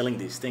are you selling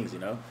these things, you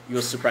know? You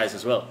was surprised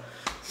as well.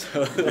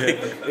 So like,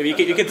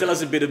 maybe you can tell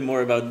us a bit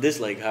more about this,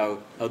 like how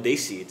they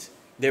see it.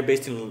 They're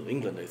based in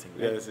England, I think,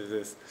 right? Yes, it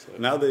is. So.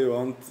 Now they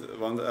want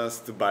us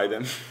to buy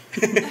them.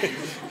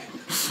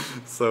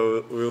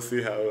 So we'll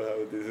see how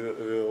this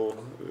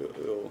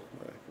will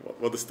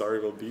what the story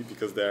will be,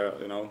 because they're,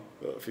 you know,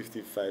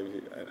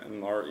 55 and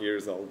more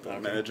years old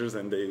managers,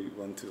 and they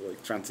want to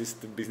like transit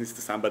the business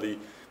to somebody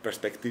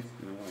perspective,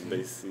 you know, and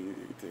they see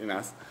it in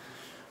us.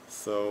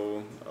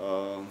 So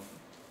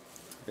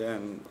yeah,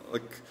 and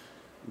like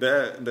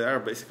they are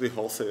basically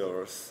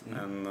wholesalers,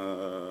 and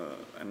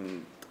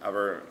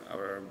our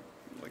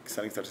like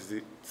selling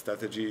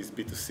strategy is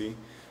B2C,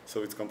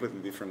 so it's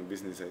completely different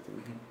business, I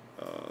think.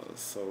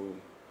 So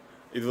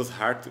it was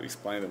hard to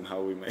explain them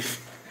how we made it.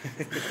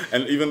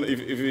 And even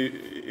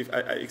if I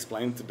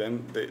explained to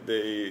them,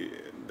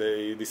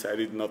 they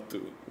decided not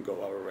to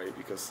go our way,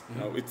 because you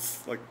know,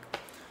 it's like,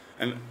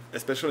 and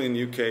especially in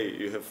UK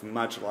you have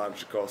much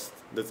larger cost.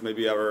 That's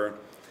maybe our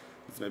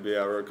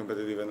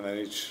competitive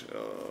advantage,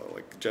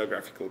 like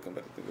geographical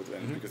competitive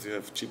advantage, because you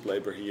have cheap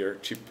labor here,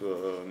 cheap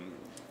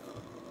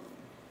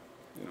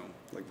you know,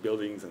 like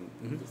buildings and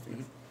these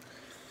things.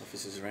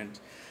 Offices, rent.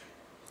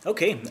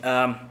 Okay.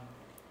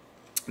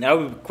 Now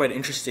we're quite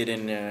interested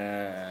in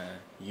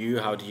you.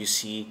 How do you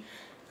see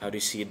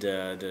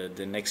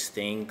the next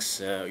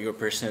things? You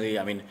personally,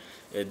 I mean,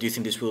 do you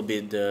think this will be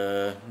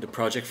the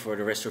project for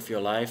the rest of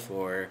your life,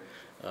 or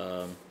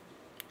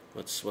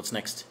what's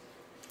next,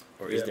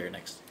 or is there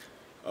next?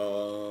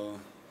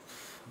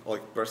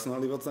 Like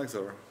personally, what's next,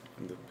 or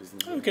in the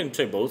business? You can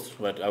say both,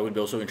 but I would be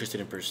also interested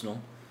in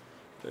personal.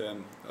 Yeah.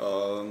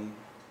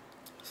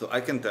 So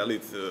I can tell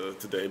it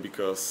today,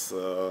 because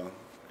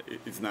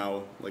it's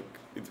now like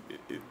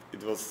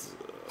it was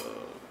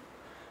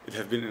it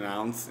have been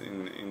announced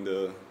in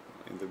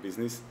the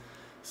business.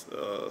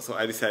 So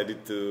I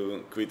decided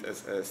to quit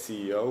as a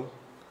CEO.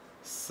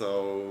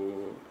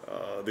 So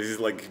this is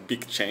like a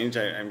big change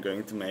I'm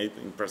going to make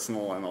in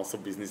personal and also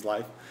business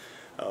life.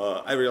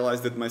 I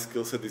realized that my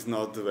skill set is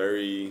not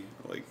very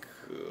like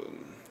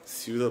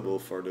suitable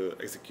for the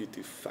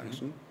executive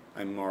function.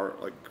 I'm more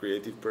like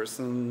creative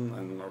person,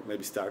 and more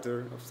maybe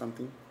starter of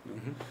something, you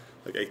know,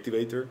 like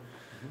activator.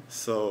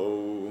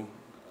 So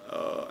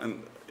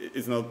and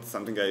it's not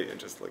something I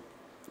just like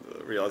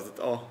realized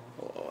that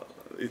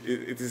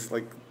it is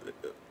like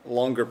a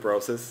longer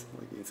process,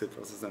 like inside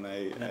process, and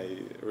I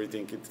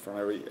rethink it from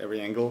every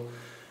angle,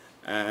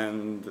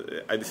 and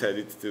I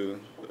decided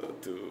to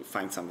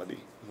find somebody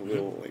who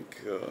will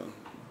like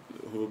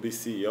who will be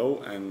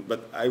CEO,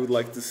 but I would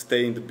like to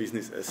stay in the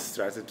business as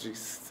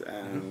strategist,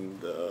 and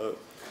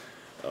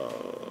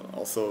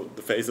also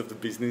the face of the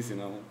business, you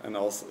know, and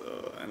also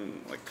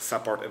and like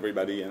support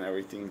everybody and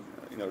everything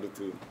in order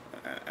to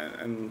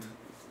and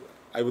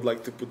I would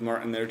like to put more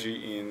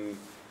energy in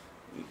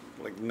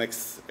like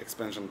next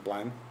expansion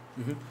plan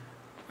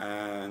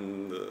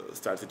and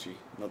strategy,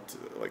 not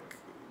like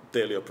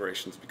daily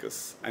operations,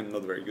 because I'm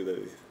not very good at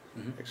it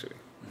actually.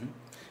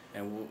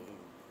 And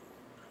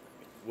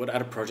what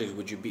other projects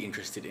would you be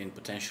interested in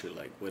potentially?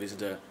 Like, what is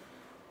the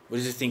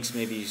things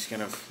maybe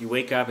you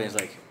wake up and it's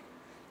like,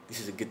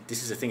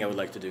 this is a thing I would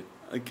like to do.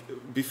 Like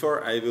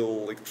before I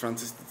will like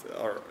transit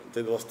or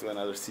dedoles to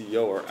another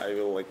CEO, or I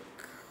will like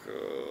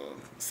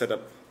set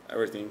up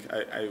everything.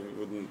 I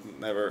would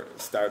never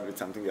start with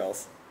something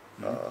else.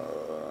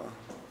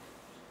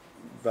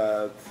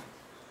 But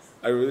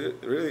I'm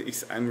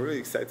really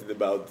excited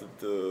about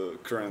the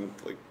current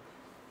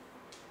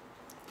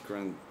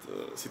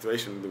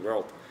situation in the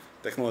world.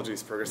 Technology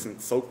is progressing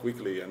so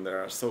quickly, and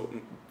there are so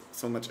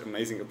much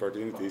amazing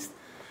opportunities,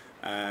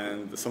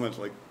 and so much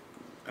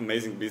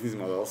amazing business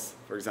models.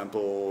 For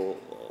example,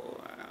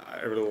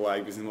 I really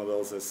like business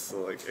models as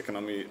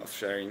economy of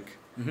sharing,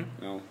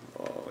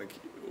 like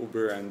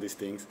Uber and these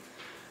things.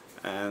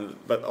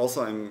 But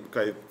also I'm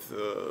quite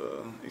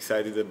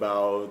excited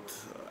about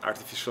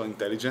artificial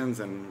intelligence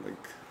and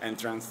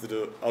entrance to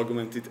the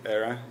augmented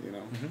era.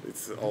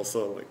 It's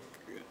also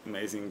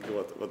amazing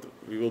what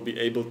we will be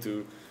able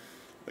to,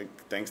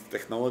 thanks to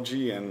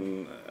technology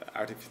and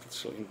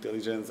artificial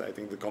intelligence. I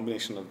think the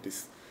combination of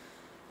this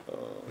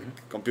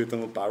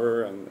computational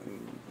power and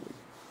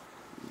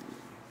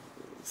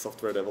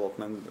software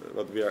development,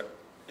 what we are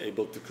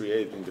able to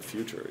create in the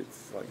future,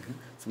 it's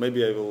so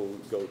maybe I will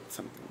go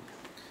something.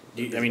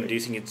 Do you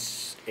think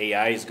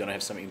AI is going to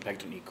have some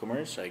impact on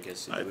e-commerce? I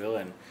guess it will.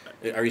 And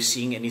are you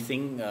seeing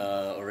anything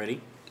already?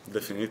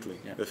 Definitely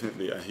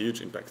a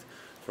huge impact.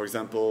 For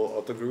example,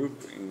 Otto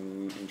Group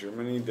in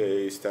Germany,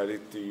 they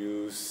started to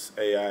use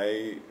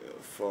AI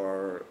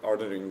for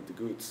ordering the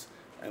goods,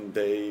 and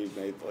they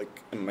made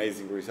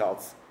amazing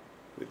results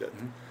with that.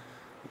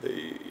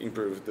 They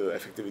improved the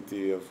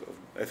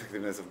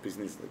effectiveness of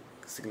business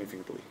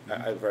significantly.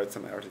 I've read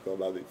some article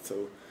about it.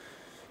 So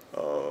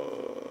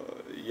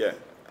yeah,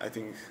 I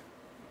think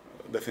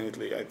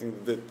definitely. I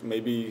think that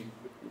maybe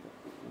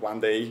one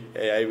day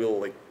AI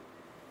will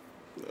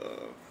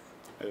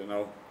I don't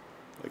know,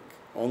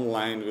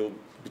 online will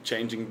be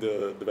changing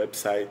the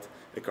website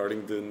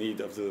according to the need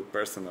of the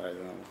person. I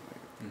don't know.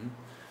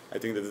 I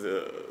think that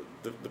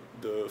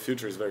the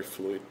future is very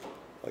fluid.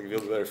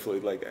 Will be very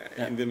fluid.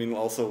 And I mean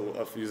also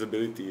of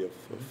usability of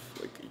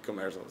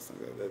e-commerce or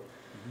something like that.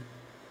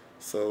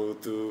 So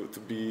to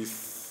be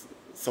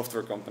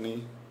software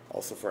company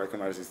also for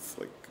e-commerce is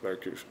very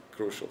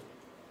crucial.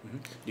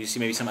 Do you see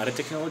maybe some other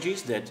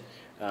technologies that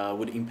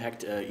would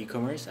impact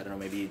e-commerce? I don't know,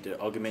 maybe the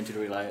augmented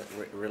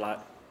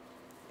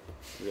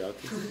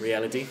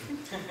reality.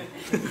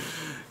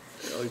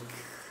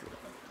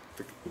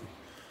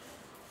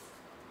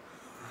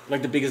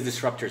 Like the biggest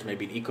disruptors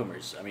maybe in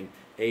e-commerce. I mean,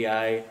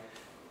 AI.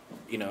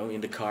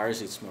 In the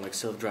cars, it's more like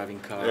self-driving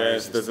cars.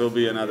 Yes, that will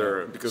be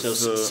another because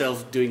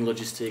self-doing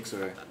logistics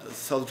or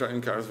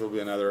self-driving cars will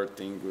be another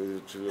thing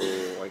which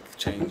will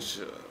change,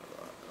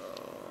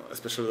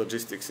 especially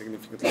logistics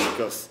significantly,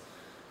 because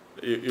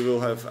you will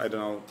have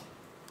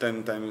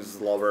 10 times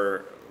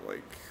lower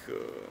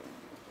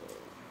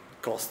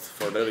cost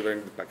for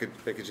delivering the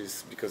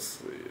packages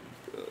because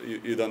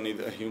you don't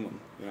need a human.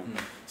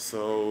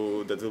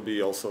 So that will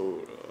be also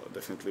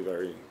definitely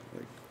very.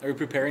 Are you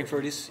preparing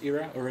for this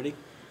era already?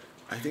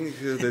 I think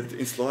that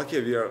in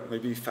Slovakia we are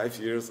maybe 5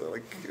 years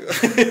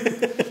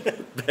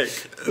back.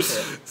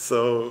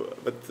 So,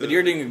 but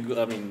you're doing.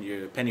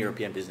 You're a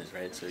pan-European business,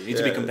 right? So you need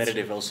to be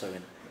competitive also.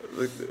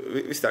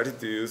 We started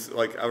to use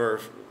our.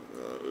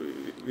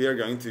 We are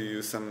going to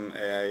use some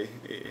AI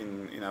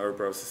in our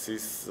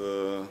processes.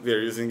 We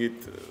are using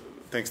it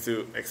thanks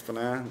to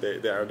Expona.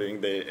 They are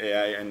doing the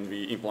AI, and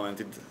we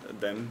implemented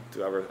them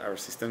to our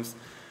systems.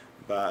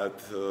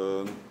 But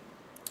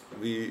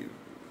we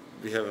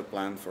have a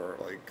plan for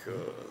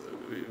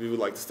we would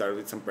like to start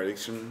with some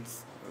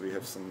predictions. We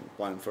have some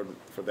plan for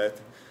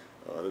that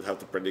how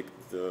to predict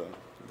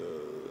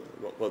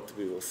what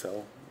we will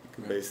sell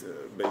based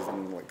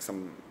on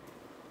some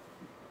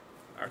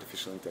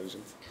artificial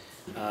intelligence.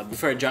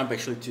 Before I jump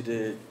actually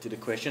to the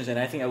questions, and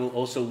I think I will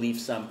also leave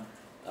some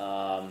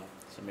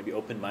maybe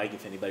open mic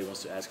if anybody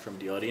wants to ask from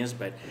the audience.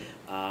 But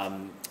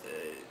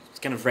it's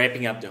kind of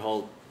wrapping up the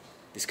whole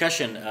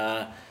discussion.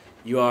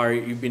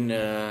 You've been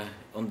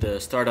on the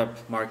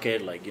startup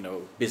market,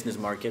 business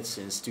market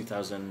since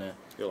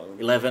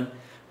 2011.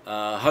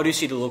 How do you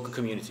see the local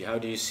community? How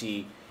do you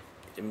see?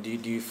 Do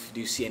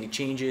you see any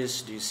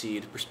changes? Do you see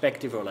the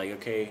perspective, or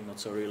not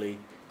so really?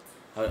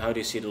 How do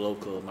you see the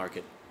local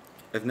market?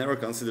 I've never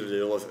considered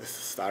it as a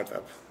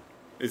startup.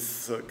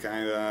 It's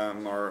kind of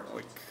more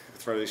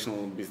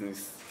traditional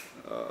business,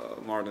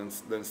 more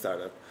than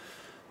startup.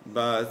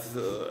 But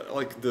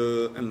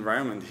the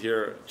environment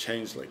here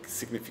changed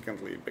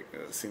significantly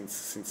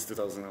since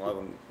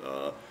 2011.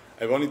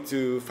 I wanted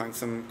to find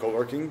some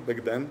co-working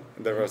back then.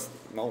 There was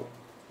no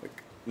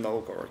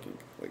co-working,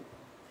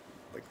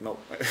 no.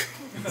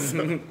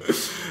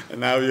 And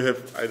now you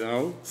have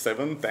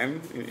 7,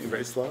 10 in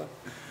Bratislava,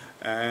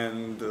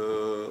 and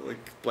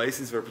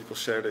places where people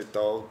share their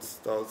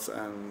thoughts,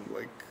 and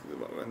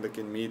when they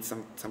can meet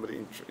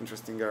somebody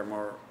interesting are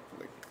more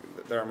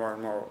there are more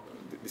and more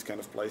these kind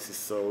of places.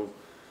 So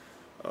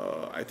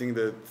I think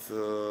that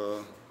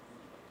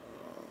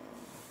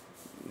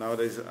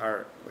nowadays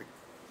are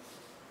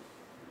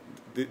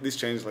this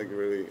changed really,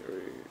 really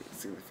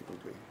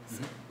significantly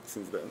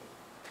since then.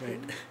 Right,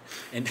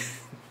 and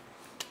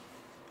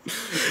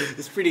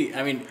it's pretty.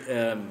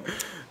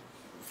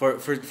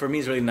 For me,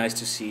 it's really nice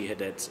to see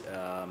that.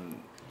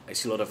 I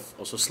see a lot of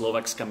also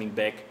Slovaks coming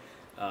back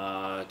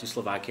to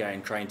Slovakia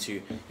and trying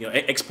to,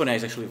 Expona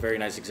is actually a very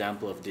nice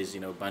example of this. A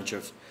bunch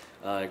of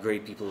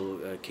great people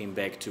came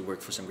back to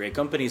work for some great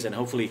companies, and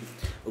hopefully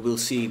we'll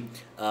see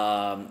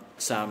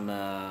some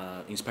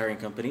inspiring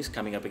companies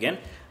coming up again.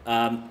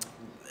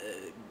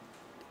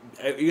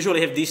 I usually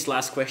have these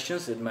last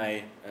questions in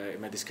my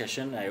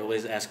discussion. I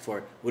always ask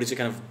for what is your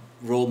kind of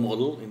role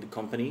model in the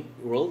company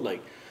world,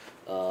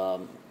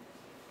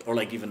 or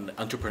like even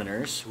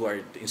entrepreneurs who are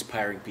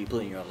inspiring people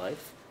in your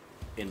life,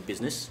 in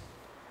business.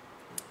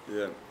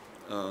 Yeah,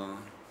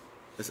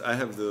 yes, I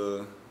have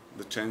the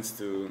chance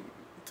to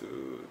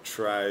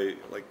try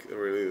like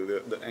really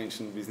the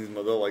ancient business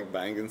model, like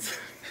buying and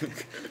selling.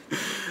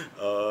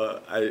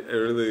 I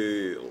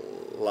really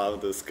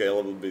love the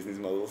scalable business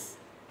models.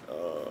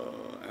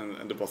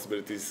 And the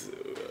possibilities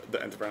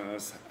the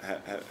entrepreneurs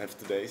have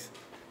today,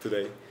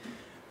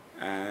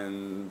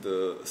 and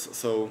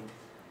so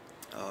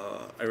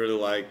I really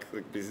like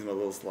business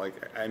models like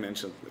I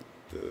mentioned, like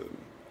the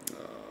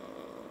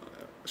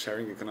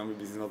sharing economy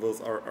business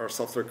models are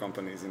software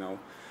companies,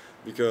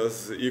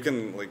 because you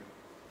can like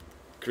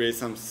create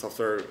some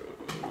software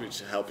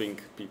which helping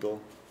people,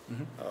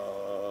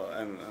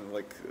 and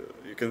like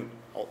you can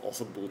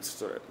also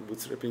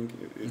bootstrapping.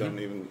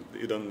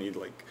 You don't need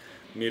like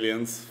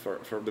millions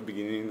for the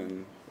beginning,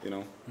 and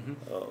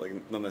like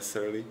not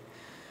necessarily.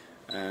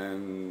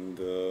 And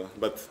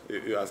but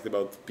you asked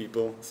about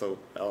people, so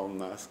Elon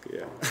Musk,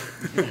 yeah.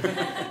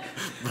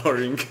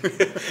 Boring.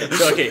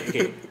 So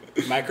okay,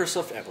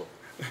 Microsoft, Apple.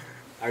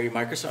 Are you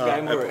Microsoft guy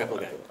or Apple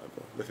guy?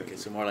 Apple, definitely.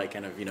 Okay, so more like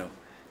kind of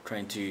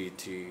trying to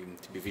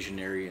be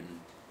visionary and.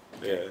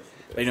 Okay. Yes.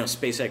 But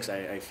SpaceX,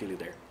 I feel you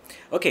there.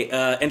 Okay,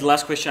 and the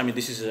last question. I mean,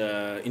 this is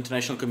an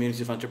international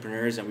community of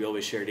entrepreneurs, and we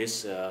always share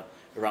this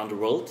around the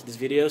world, this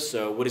video.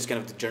 So what is kind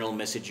of the general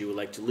message you would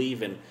like to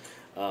leave, and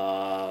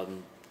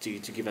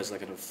to give us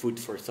like kind of food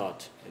for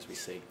thought, as we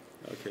say?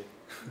 Okay.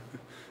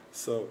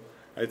 So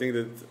I think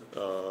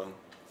that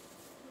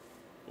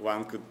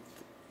one could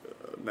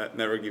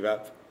never give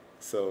up.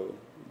 So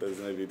that's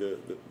maybe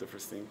the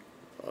first thing.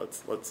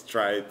 Let's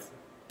try it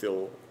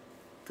till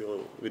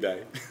we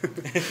die,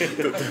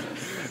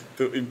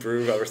 to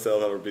improve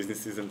ourselves, our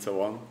businesses, and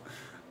so on.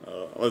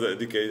 Let's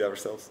educate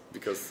ourselves,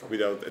 because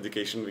without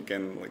education we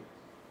can like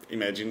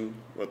imagine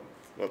what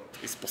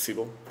is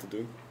possible to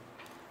do,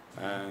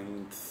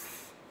 and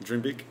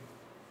dream big.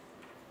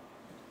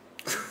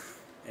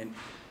 And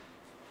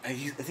I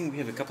think we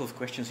have a couple of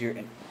questions here,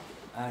 and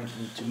I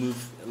need to move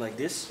like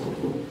this.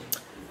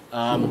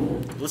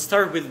 Let's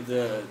start with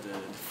the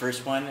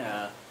first one.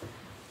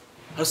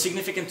 How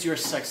significant to your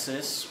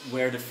success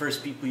were the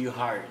first people you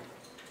hired,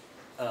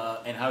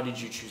 and how did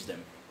you choose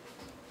them?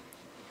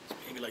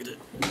 Maybe like that.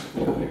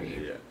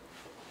 Yeah.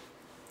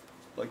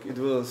 Like it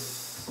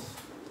was,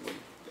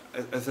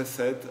 as I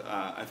said,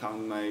 I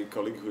found my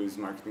colleague who is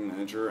marketing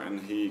manager,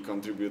 and he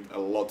contributed a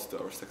lot to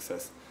our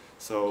success.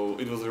 So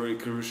it was very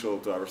crucial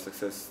to our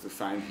success to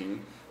find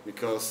him,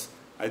 because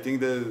I think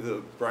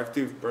the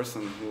proactive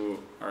person who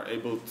are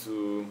able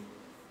to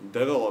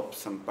develop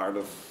some part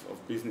of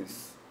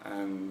business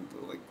and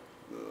like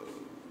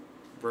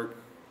work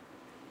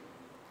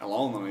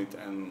alone on it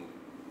and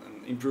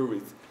improve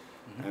it,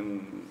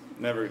 and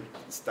never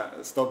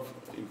stop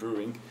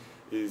improving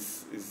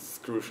is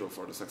crucial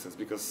for the success,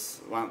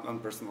 because one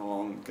person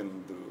alone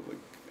can do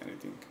like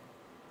anything.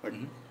 Like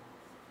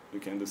you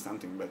can do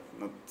something, but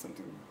not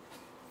something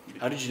big.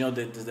 How did you know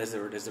that that's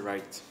the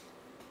right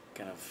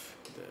kind of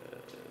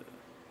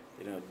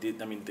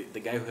the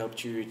guy who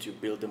helped you to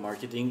build the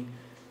marketing?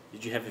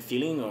 Did you have a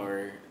feeling,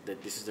 or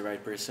that this is the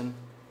right person?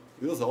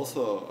 It was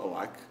also a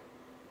luck,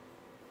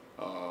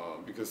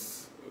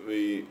 because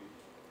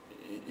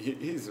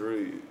he's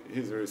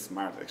very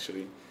smart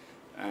actually,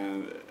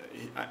 and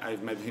I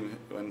met him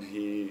when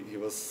he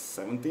was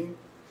 17,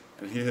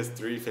 and he has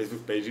 3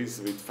 Facebook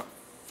pages with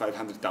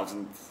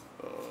 500,000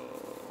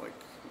 like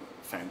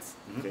fans.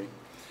 Okay,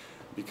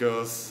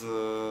 because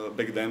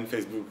back then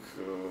Facebook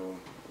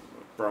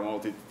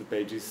promoted the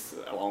pages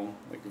alone,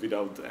 like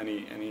without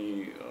any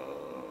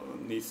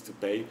needs to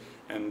pay,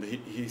 and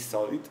he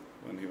saw it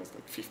when he was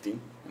like 15,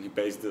 and he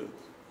pays the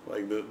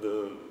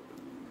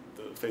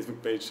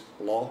Facebook page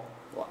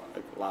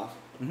laugh,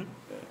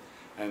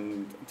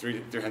 and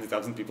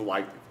 300,000 people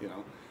liked it,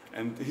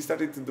 and he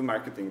started to do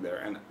marketing there,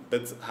 and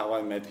that's how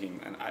I met him.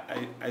 And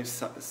I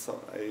saw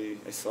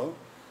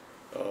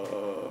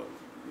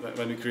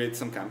when we create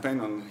some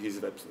campaign on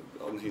his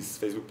on his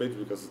Facebook page,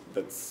 because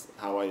that's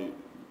how I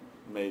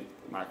made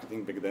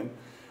marketing back then.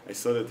 I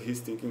saw that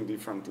he's thinking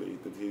differently,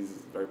 that he's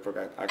very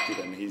proactive,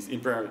 and he's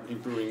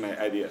improving my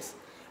ideas.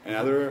 And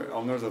other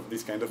owners of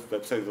this kind of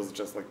website was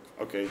just like,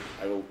 okay,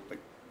 I will like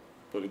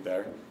put it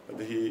there.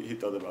 But he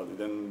thought about it,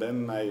 and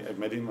then I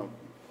met him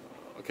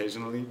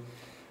occasionally,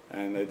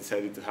 and I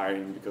decided to hire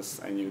him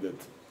because I knew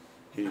that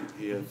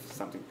he has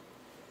something.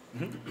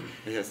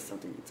 He has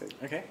something to say.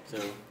 Okay, so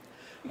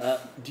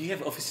do you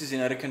have offices in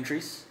other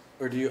countries,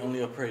 or do you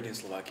only operate in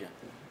Slovakia?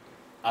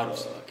 Out of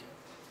Slovakia?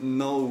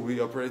 No,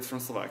 we operate from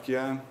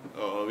Slovakia.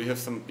 We have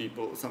some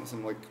people,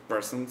 some like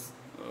persons,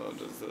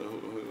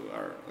 who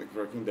are like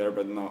working there,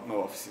 but no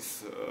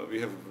offices.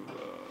 We have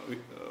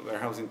a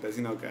warehouse in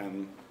Pezinok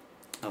and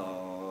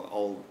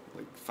all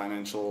like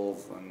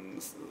financials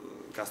and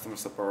customer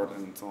support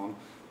and so on.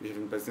 We have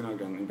in Pezinok,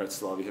 and in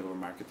Bratislava we have our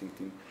marketing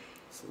team.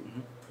 So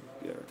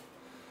yeah.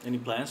 Any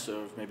plans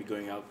of maybe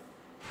going out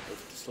of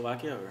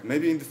Slovakia or?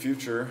 Maybe in the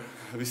future.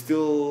 We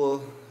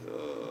still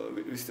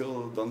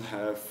don't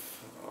have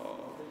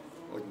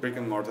like brick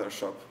and mortar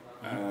shop,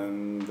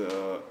 and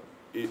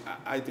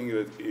I think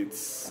that it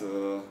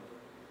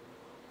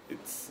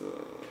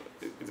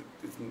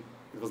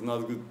was not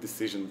a good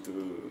decision to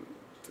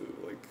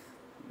like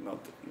not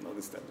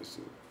establish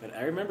it. But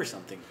I remember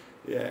something.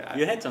 Yeah,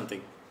 You had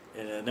something.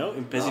 No,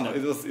 in Pezinok. No,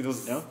 it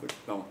was No? like,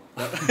 no.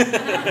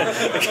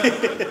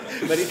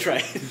 But you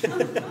tried.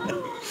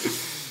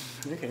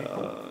 Okay.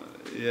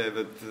 Yeah,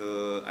 but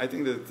I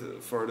think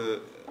that for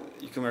the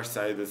e-commerce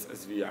side,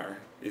 as we are,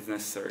 it's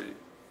necessary.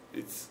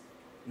 It's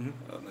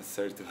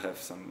necessary to have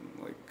some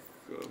like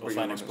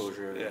Offline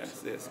exposure.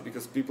 Yes,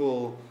 because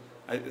people,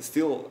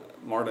 still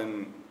more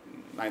than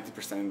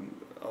 90%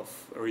 of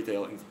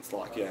retail in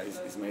Slovakia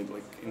is made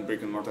like in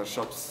brick and mortar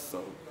shops.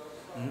 So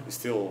we're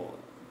still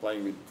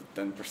playing with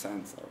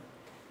 10%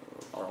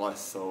 or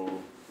less.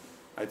 So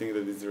I think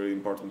that it's really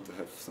important to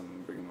have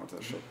some brick and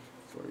mortar shop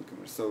for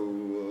e-commerce.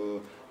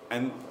 So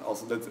and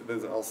also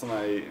that's also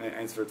my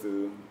answer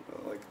to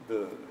like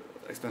the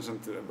expansion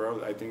to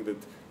abroad. I think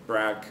that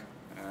Prague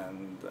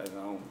and I don't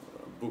know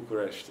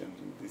Bucharest and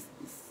these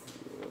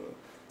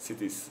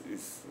cities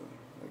is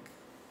like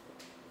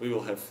we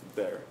will have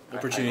there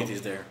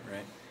Opportunities there,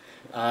 right?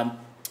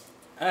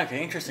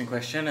 Okay, interesting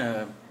question.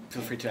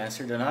 Feel free to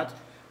answer it or not.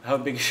 How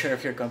big a share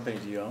of your company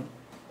do you own?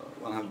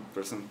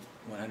 100%.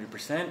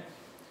 100%.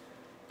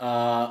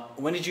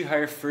 When did you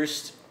hire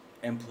first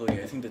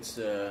employee? I think that's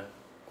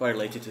quite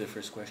related to the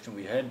first question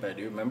we had. But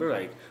do you remember?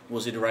 Like,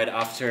 was it right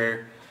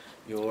after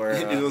your?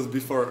 It was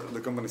before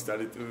the company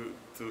started to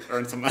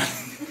earn some money.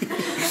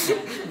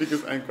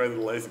 Because I'm quite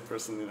a lazy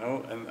person, you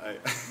know, and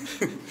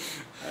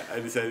I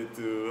decided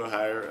to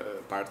hire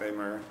a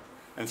part-timer.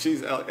 And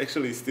she's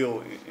actually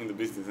still in the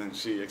business, and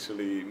she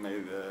actually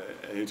made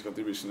a huge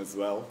contribution as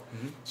well.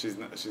 She's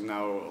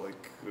now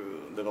like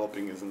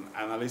developing as an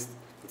analyst,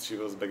 but she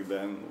was back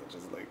then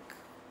just like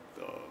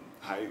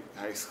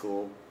high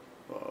school.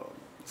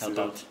 Help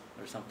out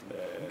or something.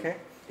 Okay.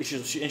 And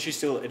she's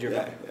still at your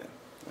company. Yeah.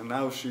 And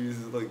now she's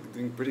like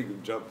doing a pretty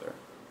good job there.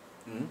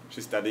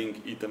 She's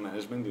studying IT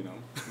management, you know.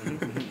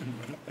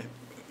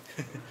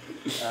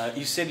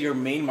 You said your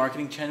main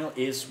marketing channel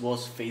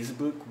was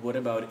Facebook. What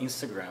about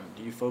Instagram?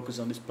 Do you focus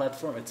on this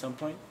platform at some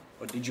point,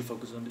 or did you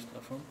focus on this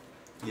platform?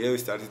 Yeah, we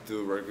started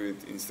to work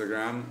with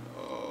Instagram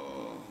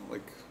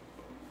like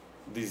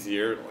this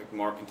year, like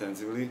more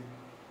intensively.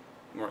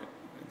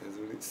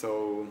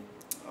 So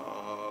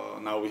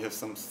now we have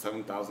some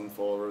 7,000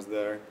 followers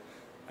there,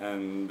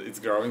 and it's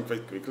growing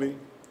quite quickly.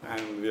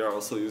 And we are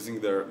also using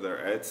their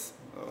ads,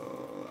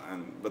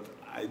 but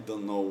I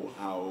don't know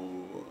how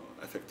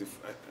effective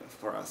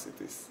for us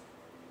it is,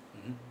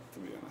 to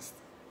be honest.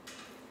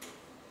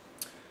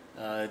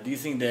 Do you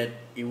think that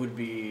it would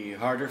be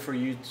harder for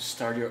you to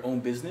start your own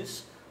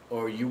business,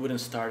 or you wouldn't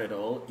start at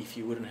all if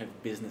you wouldn't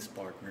have business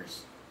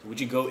partners? So would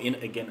you go in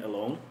again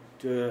alone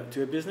to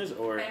a business,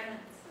 or?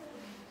 Parents.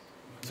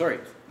 Sorry,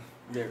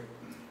 there.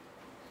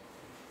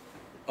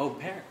 Oh,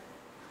 parents.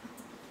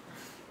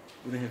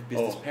 Wouldn't have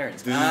business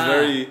parents. This is a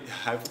very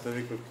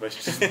hypothetical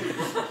question.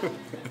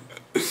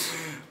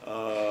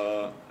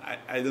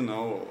 I don't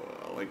know,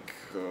 like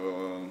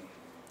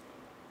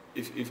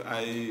if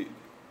I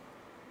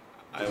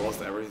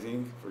lost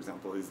everything, for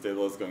example, if they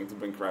was going to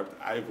bankrupt,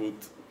 I would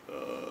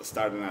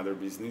start another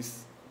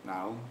business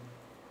now.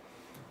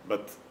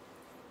 But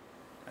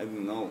I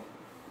don't know.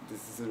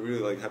 This is a really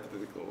like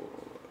hypothetical.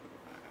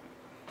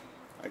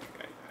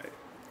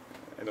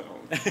 I don't know.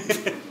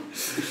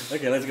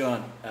 Okay, let's go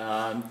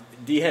on.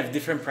 Do you have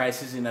different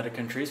prices in other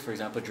countries? For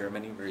example,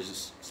 Germany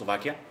versus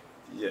Slovakia?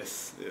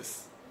 Yes.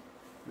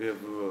 We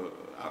have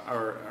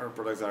our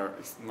products are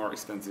more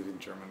expensive in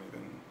Germany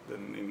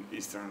than in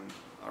Eastern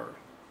or.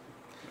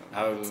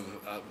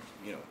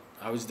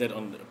 How is that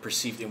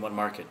perceived in one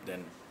market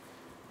then?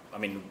 I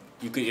mean,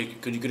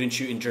 couldn't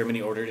you in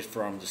Germany order it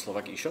from the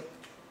Slovak eShop?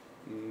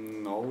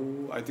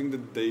 No, I think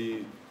that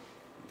they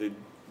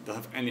don't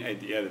have any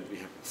idea that we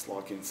have a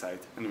Slovakian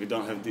site, and we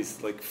don't have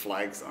these like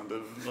flags on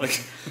the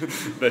like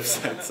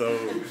website,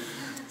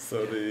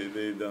 so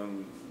they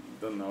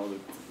don't know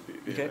that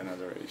we have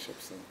another eShop.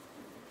 So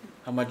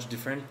how much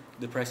different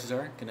the prices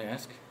are? Can I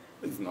ask?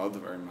 It's not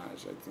very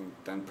much. I think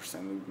 10%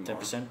 would be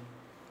more. 10%.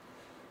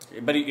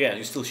 But yeah,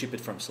 you still ship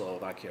it from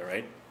Slovakia,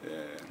 right?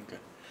 Yeah. Okay.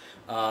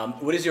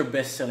 What is your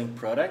best-selling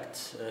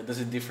product? Does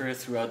it differ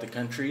throughout the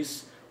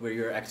countries where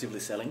you're actively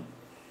selling?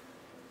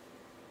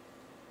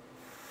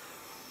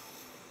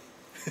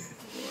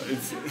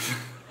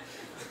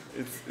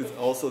 It's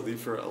also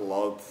differ a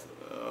lot,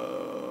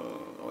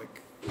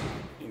 like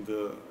in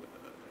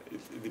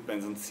it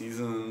depends on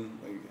season,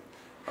 like,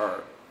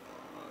 or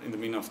in the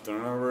meaning of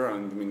turnover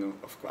and the meaning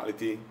of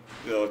quantity,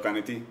 you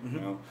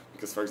know,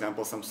 because for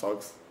example some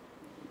socks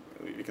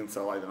we can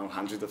sell, I don't know,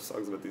 hundreds of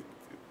socks, but it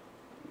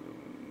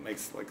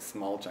makes like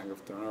small chunk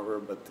of turnover,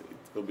 but it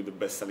will be the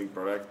best selling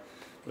product.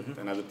 But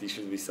another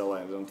t-shirt we sell, I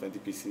don't know, 20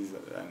 pieces,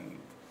 and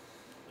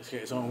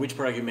okay, so on which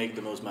product you make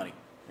the most money?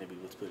 Maybe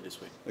let's put it this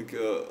way.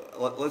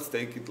 like let's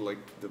take it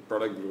like the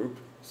product group.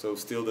 So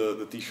still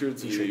the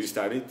t-shirts we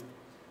started,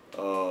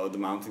 the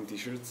mountain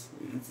t-shirts.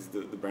 It's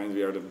the brand,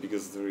 we are the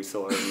biggest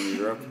reseller in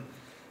Europe.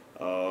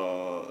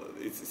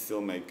 It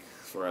still make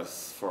for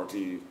us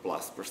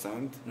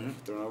 40+%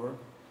 of turnover.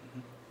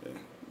 Yeah.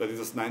 But it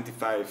was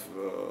 95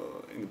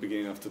 in the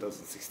beginning of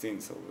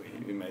 2016, so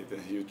we made a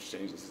huge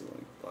changes in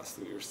like last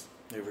 2 years.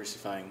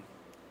 Diversifying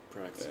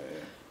products.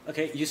 Yeah.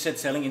 Okay, you said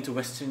selling into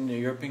Western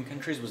European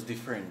countries was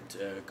different.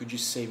 Could you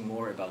say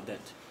more about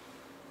that?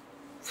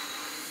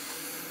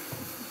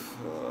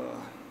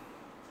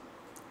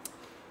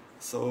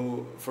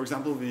 So, for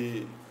example,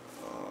 we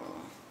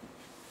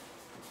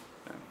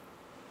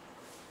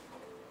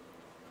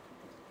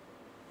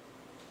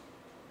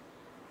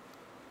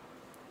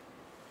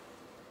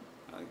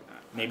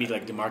Maybe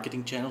like the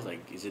marketing channels,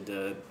 like is it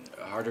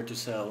harder to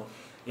sell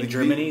in like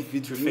Germany we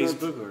through do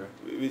Facebook, not, or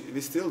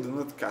we still do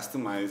not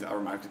customize our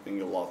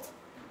marketing a lot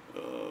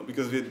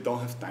because we don't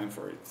have time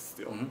for it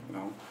still. You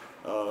know,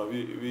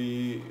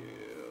 we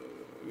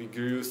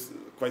grew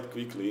quite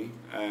quickly,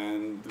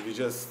 and we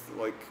just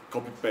like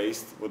copy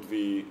paste what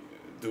we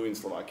do in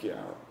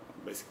Slovakia.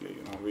 Basically,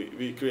 you know,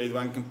 we create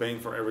one campaign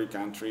for every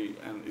country,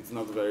 and it's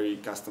not very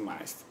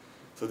customized.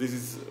 So this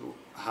is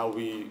how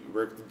we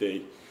work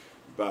today.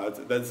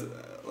 But that's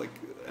like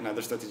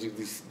another strategic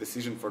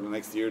decision for the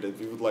next year, that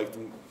we would like to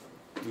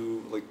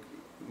do like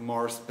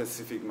more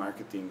specific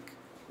marketing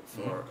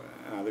for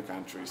other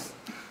countries,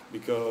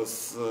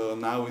 because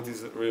now it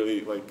is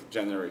really like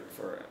generic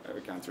for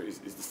every country is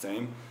the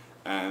same,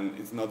 and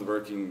it's not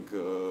working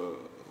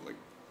like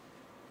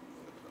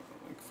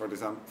for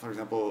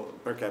example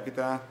per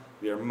capita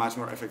we are much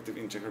more effective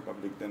in Czech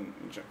Republic than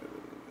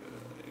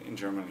in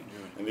Germany.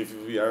 And if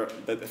we are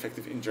that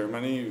effective in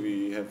Germany,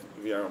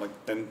 we are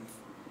like 10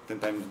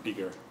 times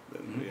bigger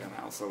than we are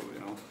now. So you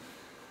know,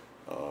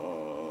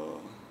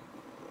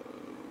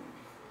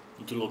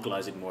 to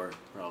localize it more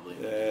probably.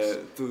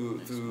 To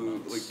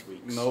like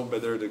know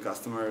better the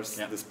customers,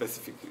 the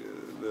specific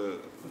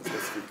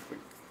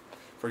like,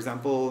 for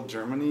example,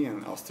 Germany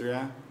and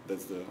Austria,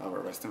 that's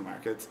our Western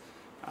markets,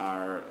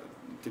 are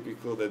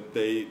typical that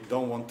they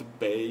don't want to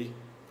pay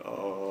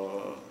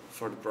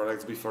for the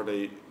products before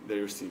they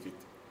receive it.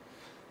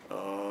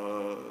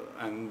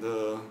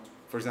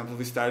 For example,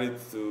 we started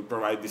to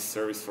provide this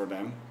service for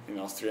them in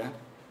Austria,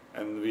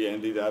 and we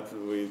ended up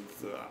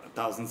with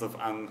thousands of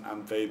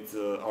unpaid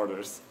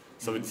orders.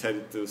 So we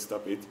decided to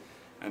stop it,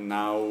 and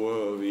now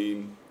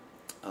we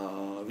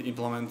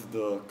implement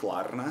the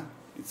Klarna.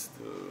 It's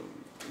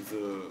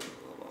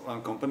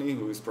one company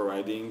who is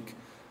providing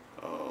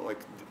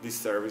like this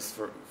service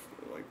for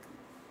like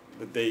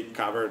that they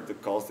cover the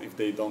cost if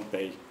they don't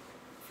pay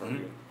for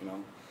you. You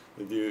know,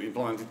 that you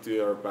implement it to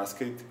your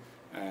basket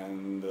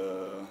and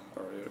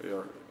or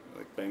your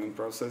like payment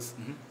process,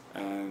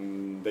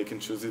 and they can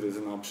choose it as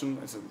an option,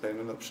 as a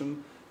payment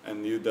option,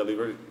 and you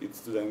deliver it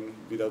to them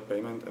without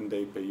payment, and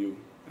they pay you,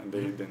 and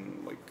they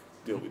then like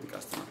deal with the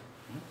customer,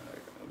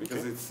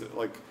 because it's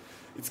like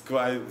it's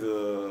quite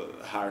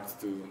hard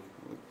to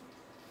like,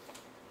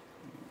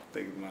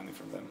 take money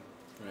from them.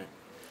 Right.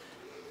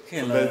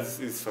 So that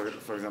is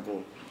for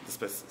example the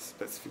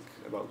specific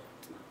about.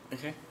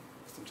 Okay.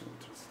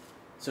 Interest.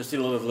 So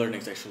still a lot of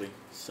learnings actually.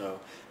 So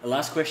a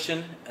last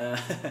question: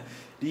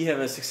 do you have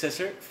a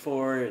successor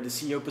for the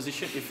CEO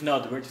position? If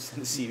not, where to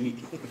send the CV?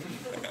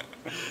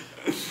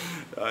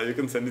 You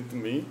can send it to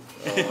me.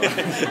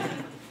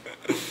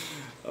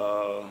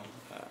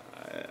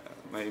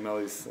 My email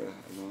is I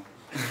don't know.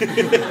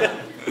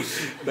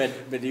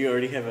 but you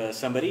already have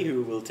somebody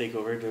who will take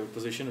over the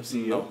position of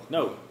CEO?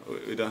 No.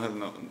 We don't have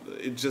no.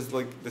 It's just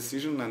like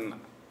decision, and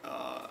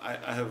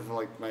I have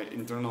like my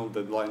internal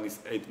deadline is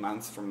 8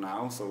 months from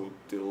now, so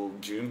till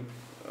June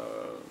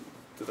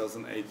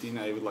 2018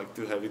 I would like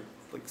to have it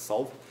like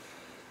solved.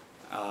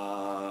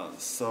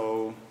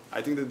 So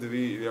I think that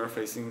we are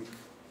facing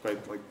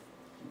quite like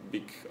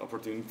big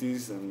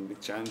opportunities and big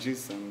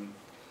challenges, and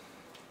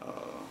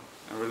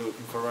I'm really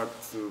looking forward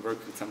to work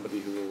with somebody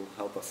who will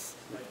help us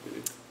with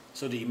it.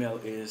 So the email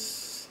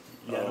is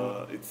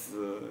Jaro? It's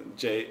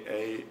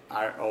Jaro.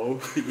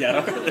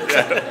 Jaro.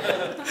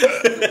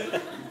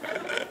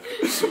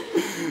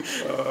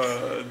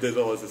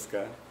 dedoles.sk.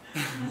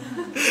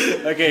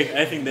 Okay,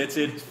 I think that's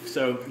it.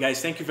 So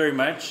guys, thank you very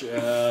much.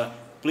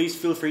 Please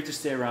feel free to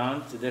stay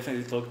around to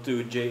definitely talk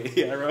to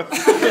Jaro.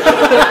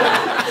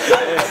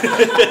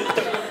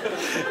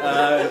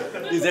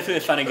 He's definitely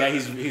a funny guy.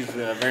 He's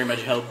very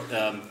much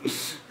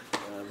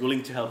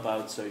willing to help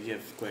out. So if you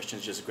have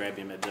questions, just grab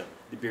him at the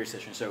beer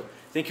session. So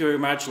thank you very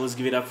much. Let's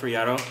give it up for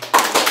Jaro.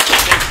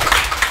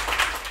 Thanks.